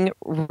start doing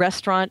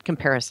restaurant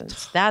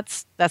comparisons.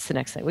 That's the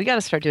next thing. We got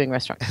to start doing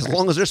restaurant comparisons. As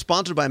long as they're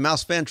sponsored by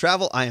Mouse Fan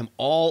Travel, I am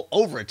all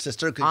over it,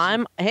 sister.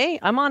 I'm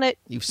on it.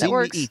 You've seen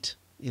me eat.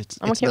 It's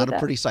okay not a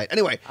pretty sight.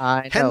 Anyway,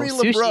 I Henry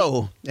know.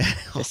 LeBreau.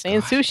 Just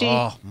saying sushi.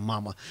 Oh,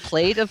 mama.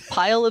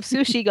 Pile of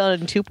sushi gone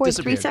in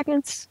 2.3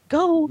 seconds.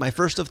 Go. My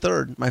first of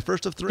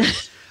three.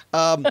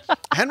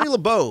 Henry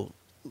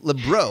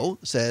LeBreau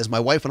says, my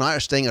wife and I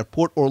are staying at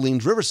Port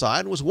Orleans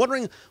Riverside and was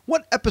wondering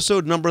what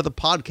episode number of the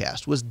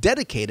podcast was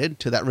dedicated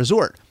to that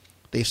resort.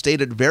 They've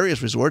stayed at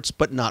various resorts,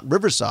 but not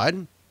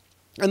Riverside.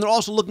 And they're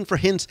also looking for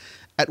hints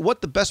at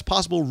what the best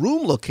possible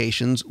room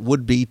locations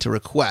would be to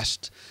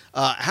request.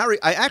 Harry,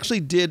 I actually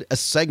did a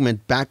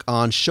segment back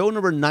on show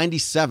number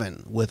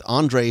 97 with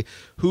Andre,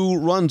 who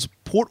runs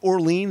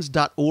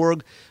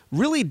portorleans.org,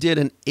 really did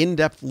an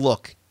in-depth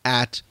look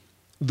at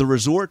the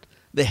resort,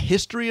 the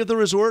history of the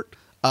resort,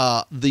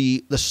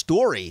 the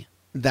story,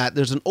 that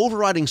there's an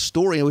overriding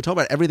story, and we talk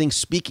about everything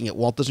speaking at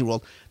Walt Disney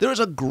World. There is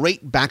a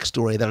great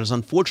backstory that has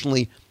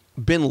unfortunately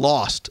been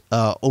lost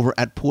over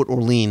at Port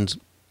Orleans,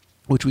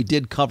 which we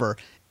did cover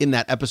in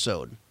that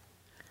episode.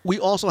 We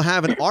also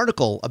have an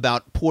article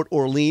about Port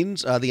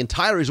Orleans, the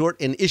entire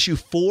resort, in issue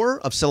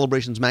 4 of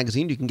Celebrations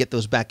Magazine. You can get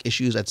those back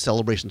issues at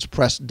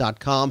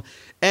celebrationspress.com.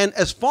 And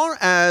as far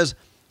as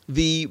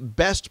the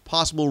best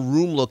possible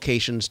room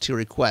locations to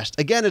request,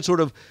 again, it sort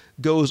of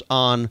goes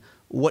on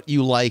what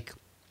you like,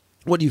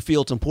 what you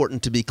feel it's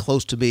important to be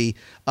close to be.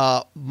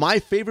 My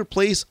favorite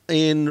place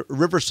in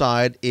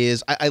Riverside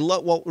is,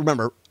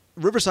 remember,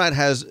 Riverside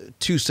has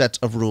 2 sets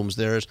of rooms.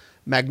 There's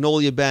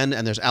Magnolia Bend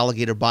and there's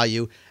Alligator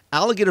Bayou.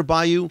 Alligator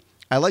Bayou,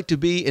 I like to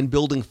be in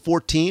building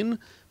 14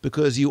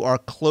 because you are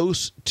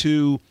close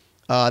to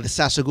the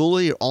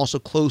Sassagoula. You're also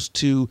close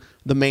to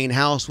the main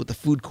house with the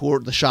food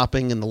court, the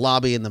shopping, and the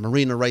lobby and the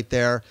marina right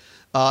there.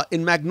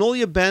 In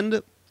Magnolia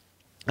Bend,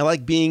 I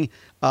like being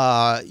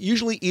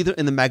usually either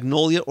in the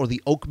Magnolia or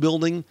the Oak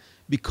building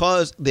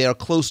because they are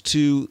close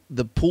to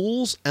the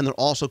pools and they're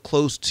also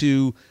close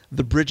to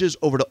the bridges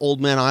over to Old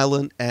Man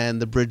Island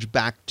and the bridge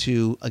back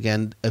to,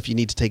 again, if you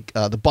need to take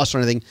the bus or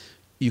anything,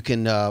 you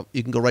can go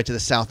right to the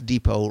South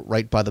Depot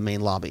right by the main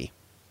lobby.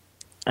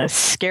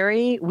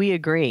 Scary, we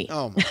agree.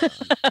 Oh, my God.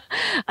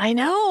 I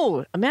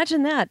know.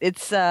 Imagine that.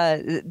 It's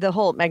the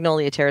whole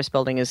Magnolia Terrace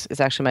building is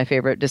actually my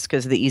favorite just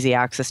because of the easy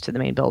access to the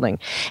main building.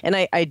 And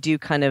I do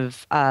kind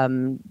of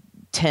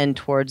tend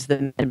towards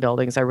the main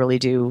buildings. I really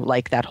do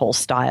like that whole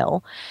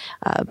style.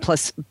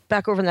 Plus,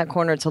 back over in that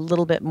corner, it's a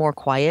little bit more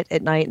quiet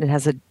at night and it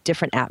has a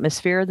different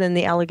atmosphere than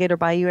the Alligator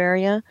Bayou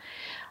area.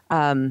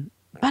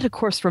 But of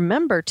course,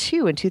 remember,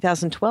 too, in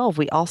 2012,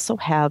 we also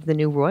have the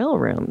new Royal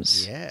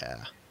Rooms.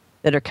 Yeah.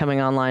 That are coming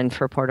online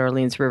for Port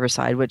Orleans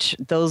Riverside, which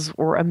those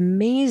were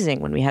amazing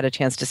when we had a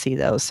chance to see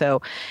those.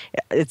 So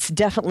it's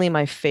definitely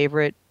my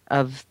favorite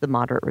of the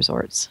moderate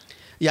resorts.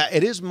 Yeah,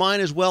 it is mine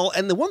as well.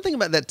 And the one thing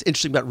that's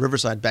interesting about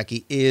Riverside,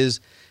 Becky,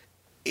 is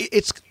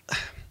it's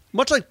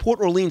much like Port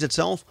Orleans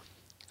itself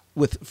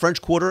with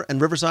French Quarter and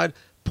Riverside.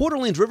 Port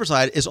Orleans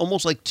Riverside is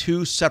almost like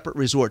 2 separate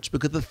resorts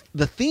because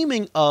the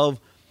theming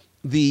of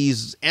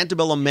these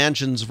antebellum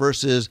mansions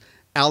versus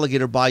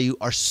Alligator Bayou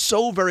are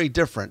so very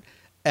different.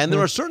 And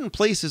there are certain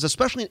places,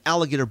 especially in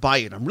Alligator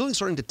Bayou, and I'm really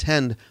starting to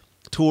tend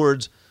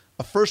towards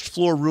a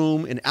first-floor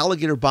room in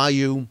Alligator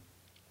Bayou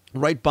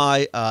right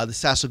by the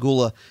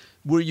Sassagoula,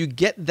 where you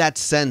get that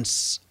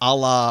sense, a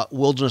la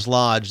Wilderness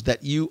Lodge,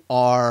 that you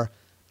are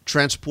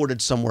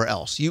transported somewhere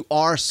else. You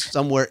are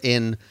somewhere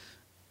in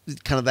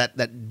kind of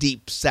that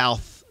deep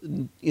south,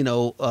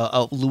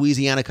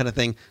 Louisiana kind of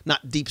thing.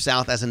 Not deep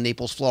south as in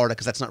Naples, Florida,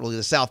 because that's not really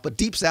the south, but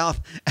deep south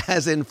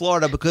as in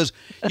Florida, because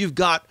you've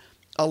got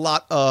a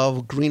lot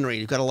of greenery.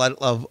 You've got a lot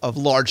of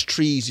large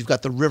trees. You've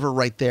got the river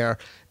right there.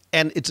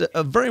 And it's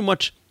a very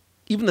much,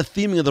 even the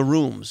theming of the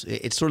rooms,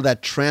 it's sort of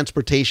that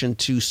transportation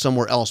to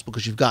somewhere else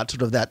because you've got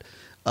sort of that,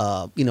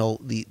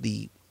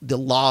 the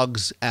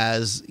logs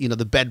as,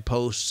 the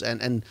bedposts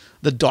and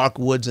the dark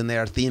woods in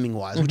there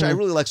theming-wise, which I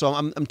really like. So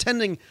I'm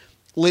tending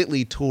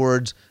lately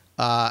towards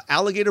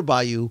Alligator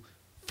Bayou,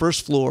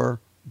 first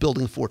floor,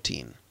 building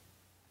 14.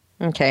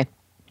 Okay.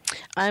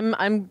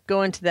 I'm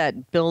going to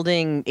that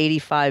building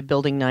 85,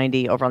 building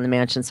 90 over on the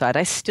mansion side.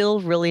 I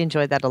still really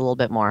enjoy that a little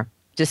bit more.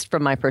 just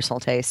from my personal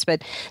taste.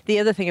 But the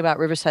other thing about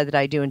Riverside that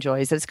I do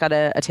enjoy is that it's got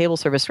a table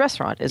service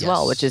restaurant as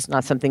well, which is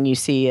not something you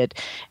see at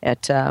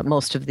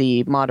most of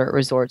the moderate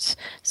resorts.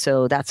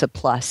 So that's a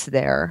plus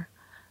there.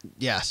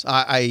 Yes,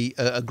 I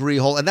agree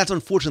whole. And that's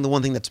unfortunately the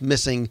one thing that's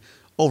missing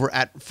over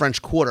at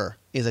French Quarter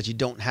is that you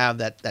don't have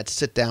that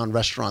sit-down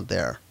restaurant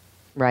there.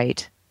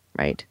 Right.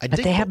 But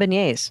they have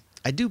beignets.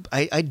 I do.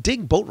 I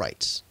dig boat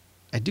rides.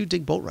 I do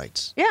dig boat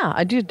rides. Yeah,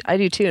 I do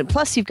too. And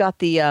plus, you've got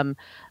the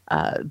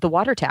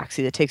water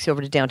taxi that takes you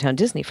over to downtown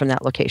Disney from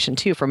that location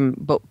too,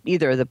 from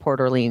either of the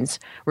Port Orleans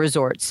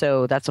resorts.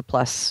 So that's a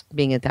plus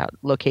being at that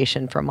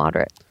location for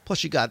moderate.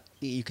 Plus,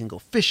 you can go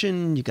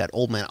fishing. You got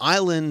Old Man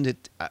Island.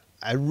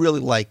 I really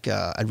like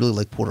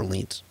Port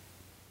Orleans.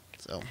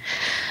 So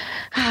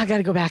I got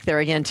to go back there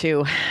again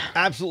too.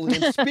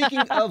 Absolutely. And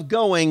speaking of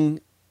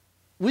going,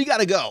 we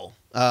got to go.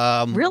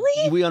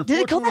 Really?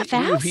 Did it go that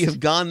fast? We have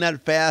gone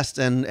that fast,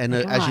 and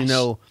as you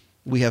know,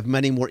 we have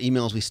many more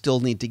emails we still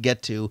need to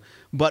get to.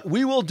 But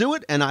we will do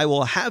it, and I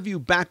will have you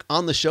back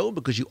on the show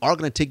because you are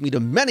going to take me to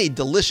many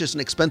delicious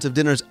and expensive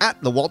dinners at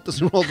the Walt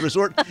Disney World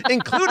Resort,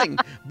 including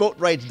Boat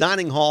Rides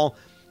Dining Hall.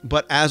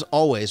 But as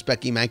always,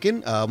 Becky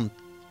Mankin,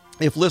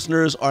 if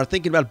listeners are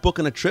thinking about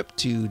booking a trip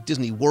to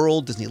Disney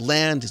World,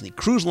 Disneyland, Disney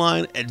Cruise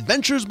Line,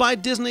 Adventures by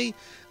Disney,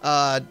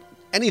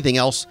 anything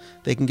else,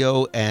 they can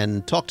go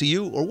and talk to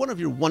you or one of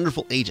your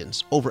wonderful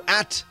agents over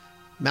at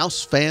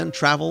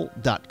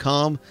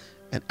mousefantravel.com.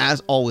 And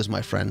as always,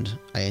 my friend,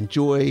 I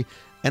enjoy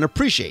and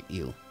appreciate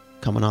you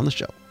coming on the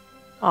show.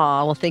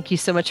 Aw, well, thank you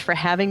so much for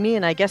having me,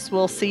 and I guess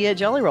we'll see you at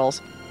Jelly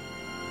Rolls.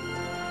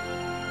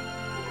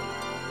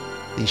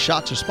 These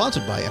shots are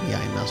sponsored by MEI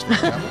and Mouse Fan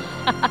Travel.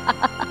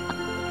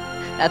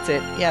 That's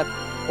it, yeah.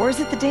 Or is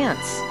it the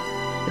dance?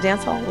 The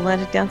dance hall?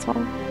 Atlantic Dance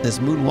Hall? This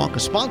moonwalk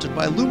is sponsored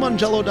by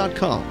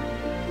LouMongello.com.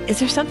 Is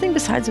there something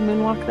besides a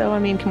moonwalk, though? I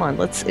mean, come on,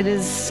 it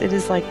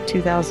is like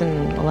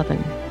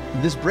 2011.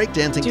 This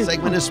breakdancing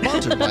segment is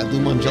sponsored by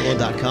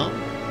LouMongello.com.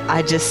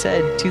 I just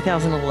said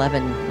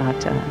 2011, not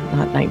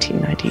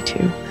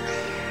 1992.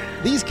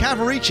 These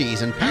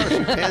Cavaricis and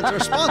parachute pants are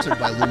sponsored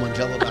by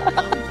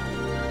LouMongello.com.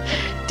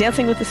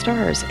 Dancing with the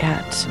Stars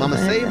at... Mama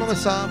Say, Mama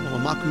Sa,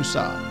 Mama Maku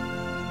Sa.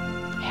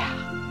 Yeah,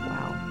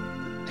 wow.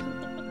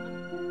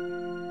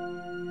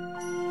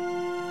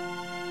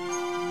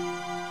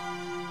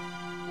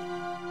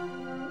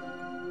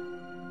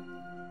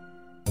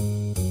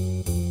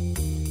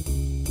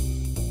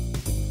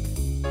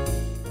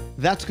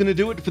 That's going to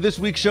do it for this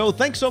week's show.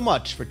 Thanks so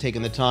much for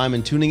taking the time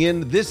and tuning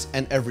in this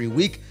and every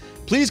week.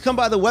 Please come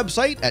by the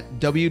website at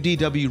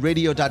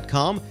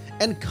WDWradio.com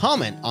and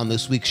comment on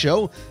this week's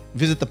show.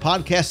 Visit the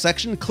podcast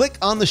section, click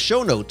on the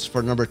show notes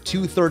for number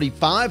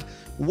 235,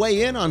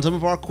 weigh in on some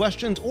of our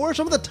questions or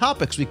some of the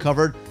topics we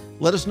covered.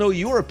 Let us know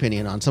your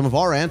opinion on some of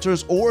our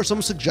answers or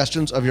some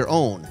suggestions of your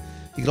own.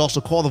 You can also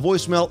call the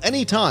voicemail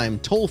anytime,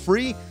 toll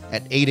free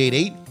at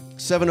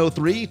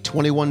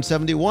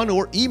 888-703-2171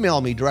 or email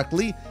me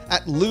directly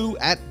at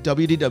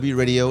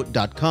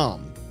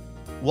lou@wdwradio.com.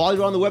 While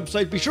you're on the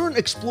website, be sure and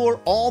explore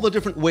all the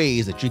different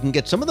ways that you can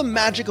get some of the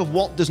magic of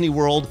Walt Disney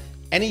World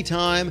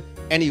anytime,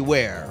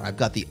 anywhere. I've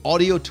got the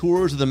audio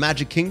tours of the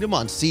Magic Kingdom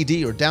on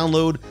CD or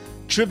download,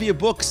 trivia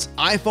books,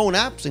 iPhone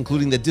apps,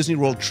 including the Disney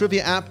World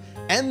Trivia app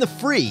and the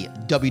free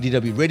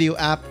WDW Radio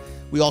app.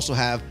 We also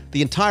have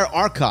the entire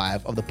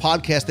archive of the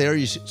podcast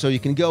there, so you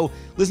can go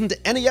listen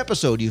to any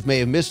episode you may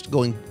have missed,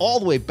 going all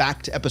the way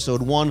back to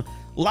episode 1.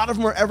 A lot of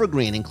them are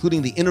evergreen,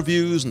 including the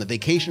interviews and the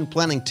vacation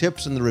planning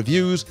tips and the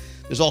reviews.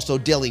 There's also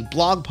daily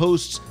blog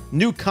posts,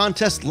 new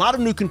contests, a lot of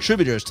new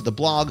contributors to the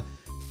blog,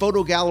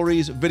 photo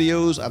galleries,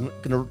 videos. I'm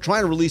going to try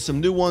and release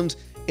some new ones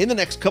in the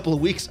next couple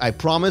of weeks, I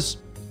promise.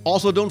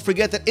 Also, don't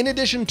forget that in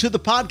addition to the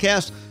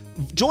podcast,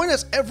 join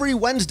us every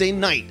Wednesday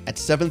night at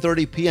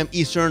 7:30 p.m.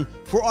 Eastern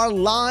for our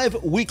live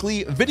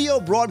weekly video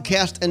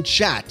broadcast and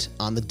chat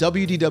on the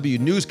WDW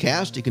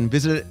Newscast. You can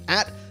visit it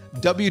at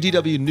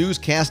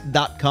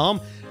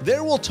wdwnewscast.com.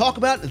 There we'll talk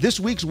about this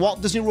week's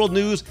Walt Disney World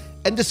news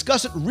and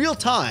discuss it real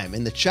time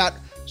in the chat,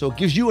 so it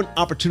gives you an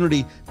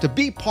opportunity to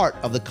be part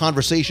of the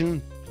conversation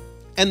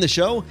and the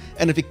show.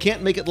 And if you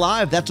can't make it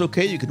live, that's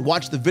okay. You could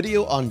watch the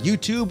video on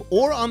YouTube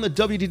or on the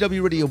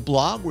WDW Radio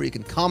blog, where you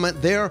can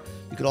comment there.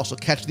 You can also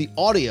catch the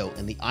audio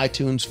in the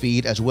iTunes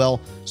feed as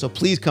well. So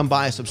please come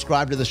by and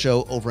subscribe to the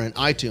show over in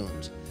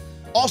iTunes.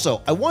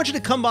 Also, I want you to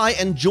come by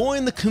and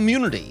join the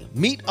community.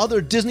 Meet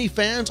other Disney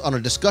fans on our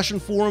discussion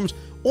forums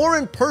or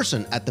in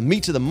person at the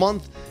Meets of the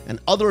Month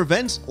and other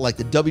events like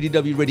the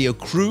WDW Radio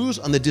Cruise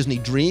on the Disney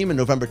Dream in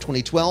November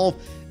 2012.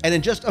 And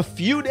in just a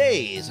few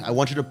days, I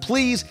want you to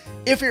please,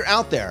 if you're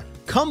out there,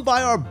 come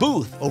by our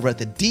booth over at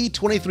the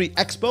D23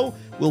 Expo.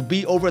 We'll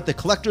be over at the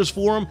Collectors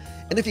Forum.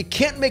 And if you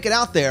can't make it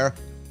out there,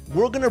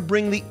 we're going to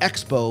bring the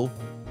expo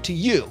to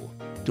you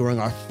during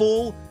our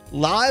full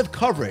live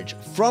coverage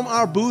from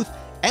our booth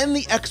and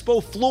the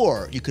expo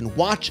floor. You can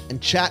watch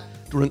and chat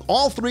during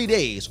all 3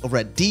 days over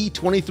at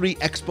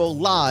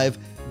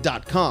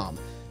d23expolive.com.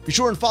 Be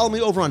sure and follow me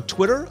over on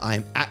Twitter.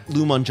 I'm at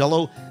Lou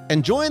Mongello,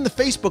 and join the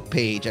Facebook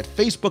page at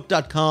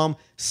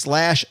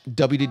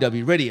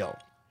facebook.com/WDW Radio.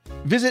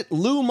 Visit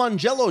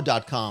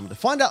LouMangello.com to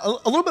find out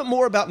a little bit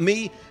more about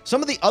me,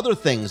 some of the other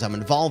things I'm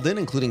involved in,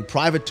 including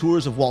private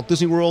tours of Walt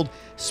Disney World,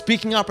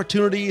 speaking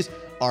opportunities,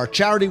 our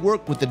charity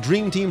work with the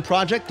Dream Team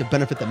Project to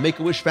benefit the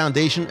Make-A-Wish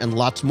Foundation, and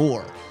lots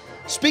more.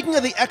 Speaking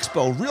of the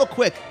expo, real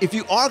quick, if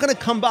you are going to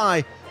come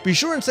by, be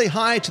sure and say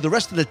hi to the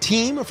rest of the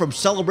team from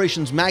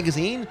Celebrations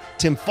Magazine.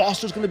 Tim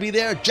Foster's going to be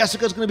there.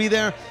 Jessica's going to be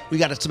there. We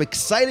got some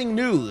exciting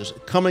news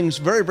coming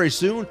very, very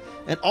soon.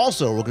 And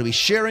also, we're going to be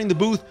sharing the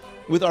booth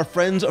with our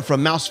friends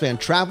from Mouse Fan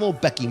Travel,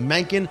 Becky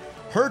Mankin.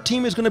 Her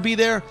team is going to be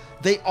there.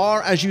 They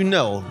are, as you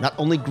know, not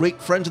only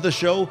great friends of the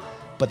show,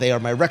 but they are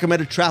my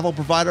recommended travel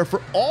provider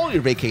for all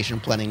your vacation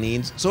planning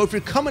needs. So if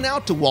you're coming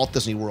out to Walt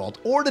Disney World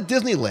or to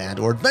Disneyland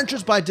or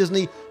Adventures by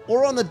Disney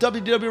or on the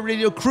WDW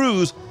Radio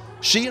cruise,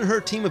 she and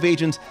her team of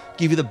agents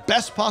give you the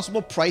best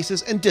possible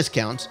prices and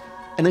discounts,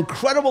 an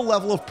incredible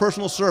level of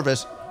personal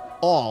service,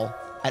 all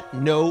at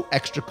no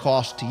extra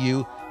cost to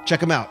you. Check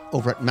them out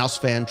over at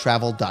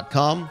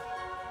mousefantravel.com.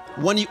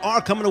 When you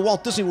are coming to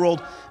Walt Disney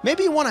World,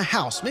 maybe you want a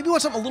house, maybe you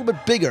want something a little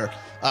bit bigger,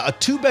 a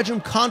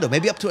 2-bedroom condo,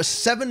 maybe up to a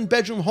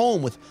 7-bedroom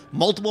home with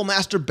multiple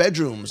master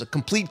bedrooms, a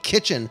complete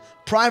kitchen,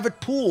 private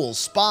pools,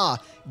 spa,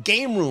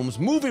 game rooms,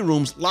 movie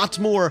rooms, lots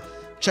more.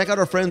 Check out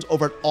our friends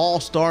over at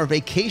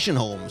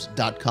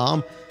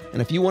allstarvacationhomes.com.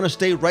 And if you want to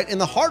stay right in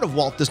the heart of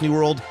Walt Disney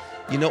World,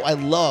 you know I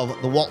love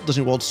the Walt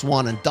Disney World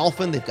Swan and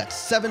Dolphin. They've got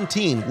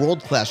 17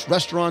 world-class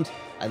restaurants.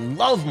 I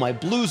love my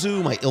Blue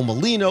Zoo, my Il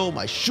Molino,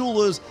 my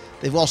Shula's.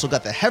 They've also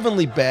got the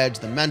Heavenly Beds,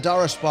 the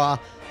Mandara Spa,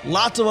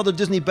 lots of other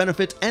Disney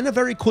benefits, and a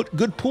very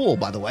good pool,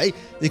 by the way.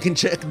 You can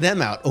check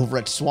them out over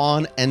at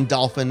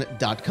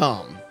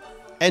swananddolphin.com.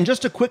 And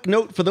just a quick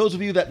note for those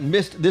of you that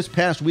missed this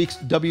past week's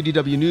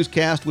WDW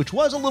newscast, which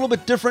was a little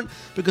bit different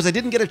because I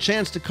didn't get a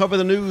chance to cover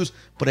the news,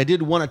 but I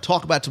did want to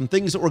talk about some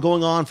things that were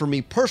going on for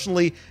me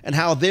personally and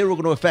how they were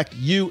going to affect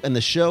you and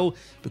the show.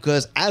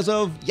 Because as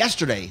of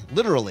yesterday,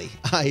 literally,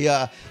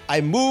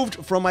 I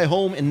moved from my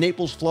home in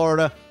Naples,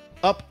 Florida,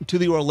 up to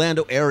the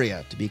Orlando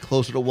area to be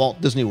closer to Walt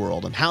Disney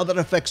World, and how that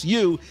affects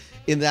you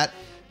in that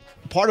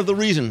part of the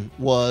reason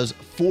was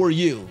for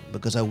you,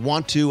 because I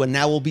want to and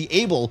now will be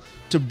able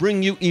to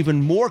bring you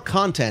even more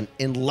content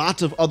in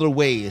lots of other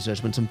ways.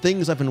 There's been some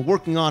things I've been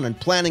working on and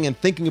planning and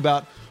thinking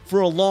about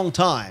for a long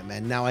time,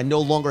 and now I no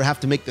longer have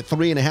to make the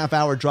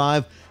 3.5-hour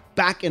drive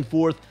back and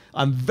forth.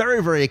 I'm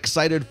very, very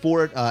excited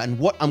for it and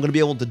what I'm going to be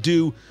able to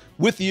do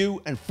with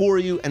you and for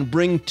you and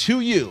bring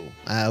to you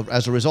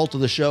as a result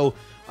of the show.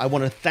 I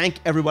want to thank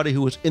everybody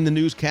who was in the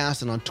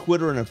newscast and on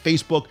Twitter and on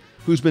Facebook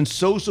who's been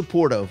so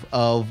supportive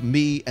of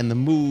me and the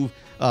move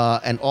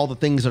and all the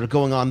things that are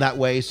going on that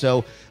way.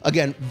 So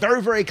again,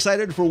 very, very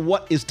excited for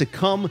what is to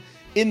come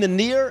in the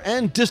near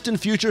and distant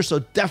future. So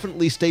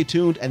definitely stay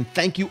tuned, and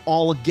thank you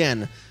all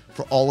again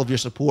for all of your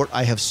support.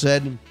 I have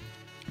said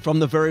from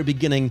the very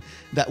beginning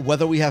that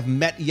whether we have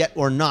met yet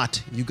or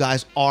not, you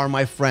guys are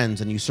my friends,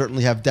 and you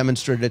certainly have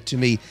demonstrated it to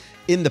me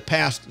in the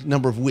past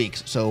number of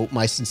weeks. So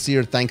my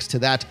sincere thanks to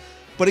that.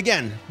 But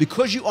again,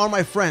 because you are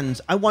my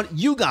friends, I want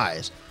you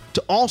guys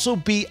to also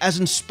be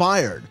as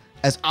inspired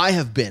as I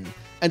have been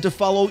and to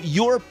follow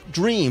your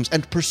dreams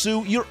and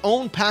pursue your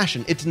own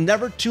passion. It's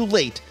never too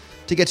late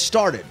to get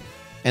started.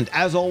 And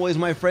as always,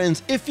 my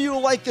friends, if you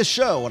like the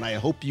show, and I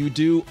hope you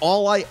do,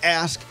 all I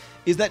ask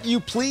is that you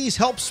please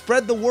help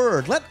spread the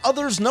word. Let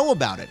others know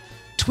about it.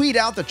 Tweet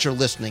out that you're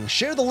listening.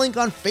 Share the link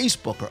on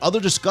Facebook or other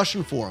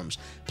discussion forums.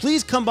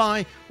 Please come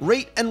by,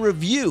 rate and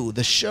review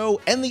the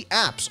show and the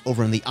apps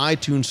over in the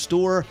iTunes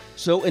Store.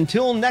 So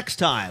until next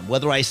time,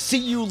 whether I see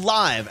you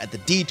live at the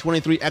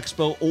D23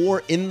 Expo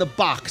or in the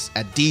box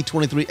at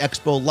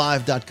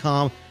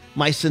d23expolive.com,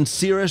 my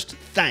sincerest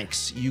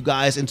thanks. You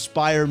guys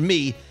inspire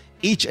me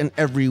each and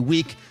every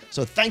week.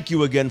 So thank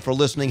you again for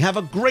listening. Have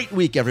a great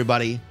week,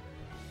 everybody.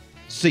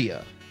 See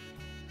ya.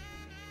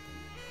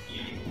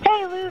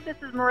 Hey Lou, this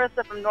is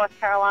Marissa from North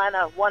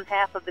Carolina, one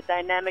half of the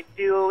dynamic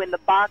duo in the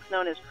box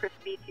known as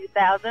Crispy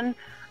 2000.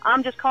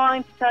 I'm just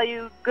calling to tell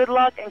you good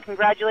luck and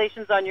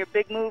congratulations on your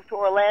big move to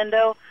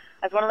Orlando.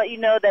 I just want to let you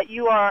know that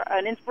you are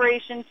an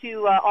inspiration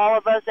to all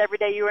of us. Every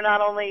day you are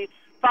not only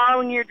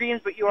following your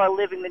dreams, but you are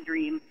living the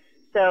dream.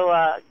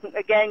 So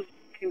again,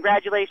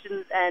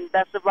 congratulations and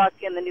best of luck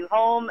in the new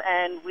home,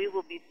 and we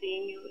will be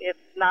seeing you, if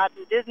not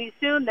in Disney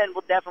soon, then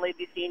we'll definitely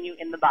be seeing you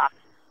in the box.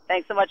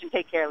 Thanks so much and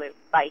take care, Lou.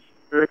 Bye.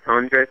 It's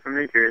Andre from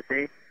New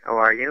Jersey. How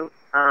are you?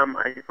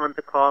 I just wanted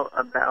to call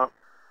about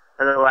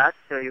the last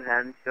show you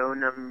had, show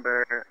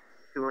number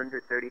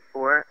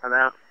 234,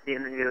 about the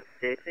interview with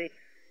Stacey.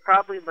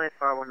 Probably by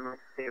far one of my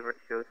favorite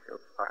shows so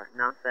far.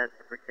 Not that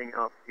everything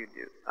else you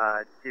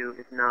do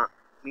is not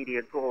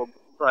media gold,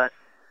 but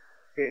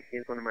Stacey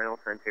is one of my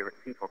all-time favorite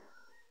people.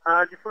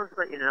 Just wanted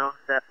to let you know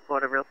that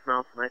brought a real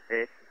smile to my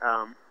face.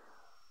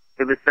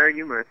 It was very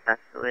humorous,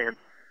 actually, and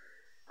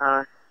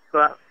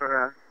go out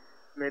for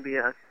maybe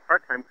a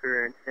part-time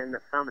career in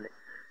stand-up comedy.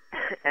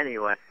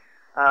 Anyway,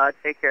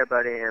 take care,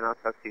 buddy, and I'll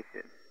talk to you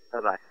soon.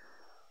 Bye-bye.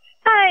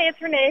 Hi,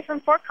 it's Renee from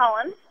Fort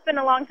Collins. It's been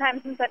a long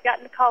time since I've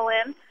gotten to call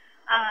in.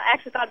 I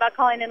actually thought about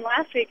calling in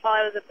last week while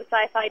I was at the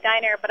Sci-Fi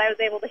Diner, but I was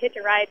able to hitch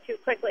a ride too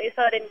quickly,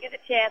 so I didn't get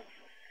a chance.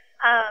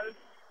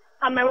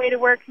 On my way to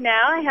work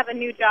now, I have a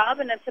new job,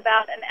 and it's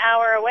about an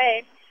hour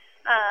away.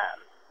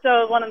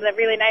 So one of the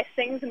really nice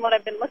things and what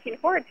I've been looking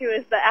forward to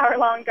is the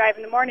hour-long drive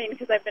in the morning,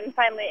 because I've been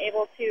finally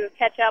able to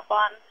catch up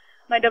on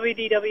my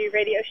WDW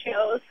radio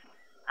shows.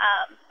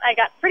 I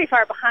got pretty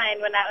far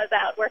behind when I was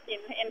out working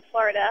in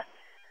Florida,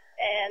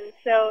 and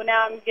so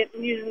now I'm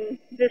using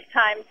this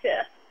time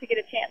to get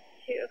a chance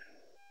to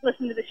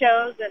listen to the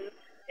shows, and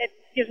it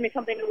gives me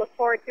something to look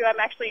forward to. I'm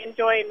actually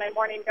enjoying my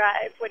morning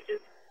drive, which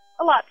is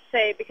a lot to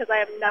say because I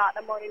am not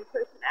a morning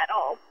person at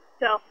all.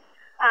 So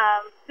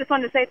just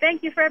wanted to say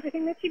thank you for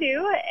everything that you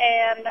do,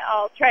 and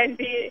I'll try and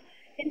be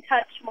in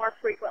touch more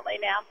frequently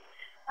now.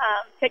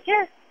 Take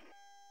care.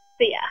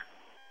 See ya.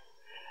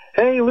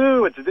 Hey,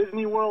 Lou, it's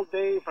Disney World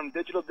Dave from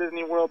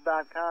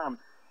DigitalDisneyWorld.com.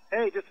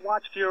 Hey, just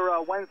watched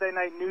your Wednesday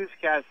night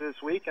newscast this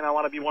week, and I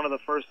want to be one of the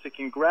first to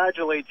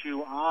congratulate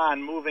you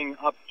on moving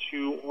up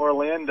to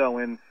Orlando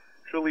and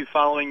truly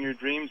following your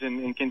dreams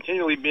and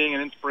continually being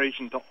an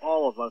inspiration to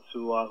all of us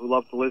who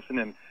love to listen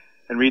and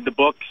read the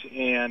books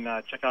and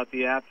check out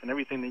the apps and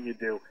everything that you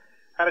do.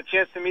 Had a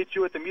chance to meet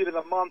you at the Meet of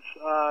the Month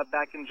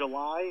back in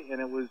July, and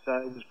it was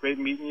great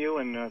meeting you,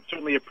 and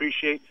certainly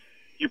appreciate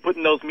you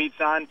putting those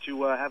meets on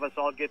to have us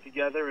all get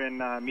together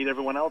and meet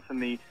everyone else in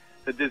the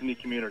Disney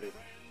community.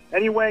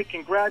 Anyway,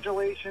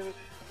 congratulations.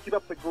 Keep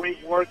up the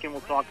great work, and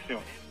we'll talk soon.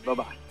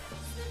 Bye-bye.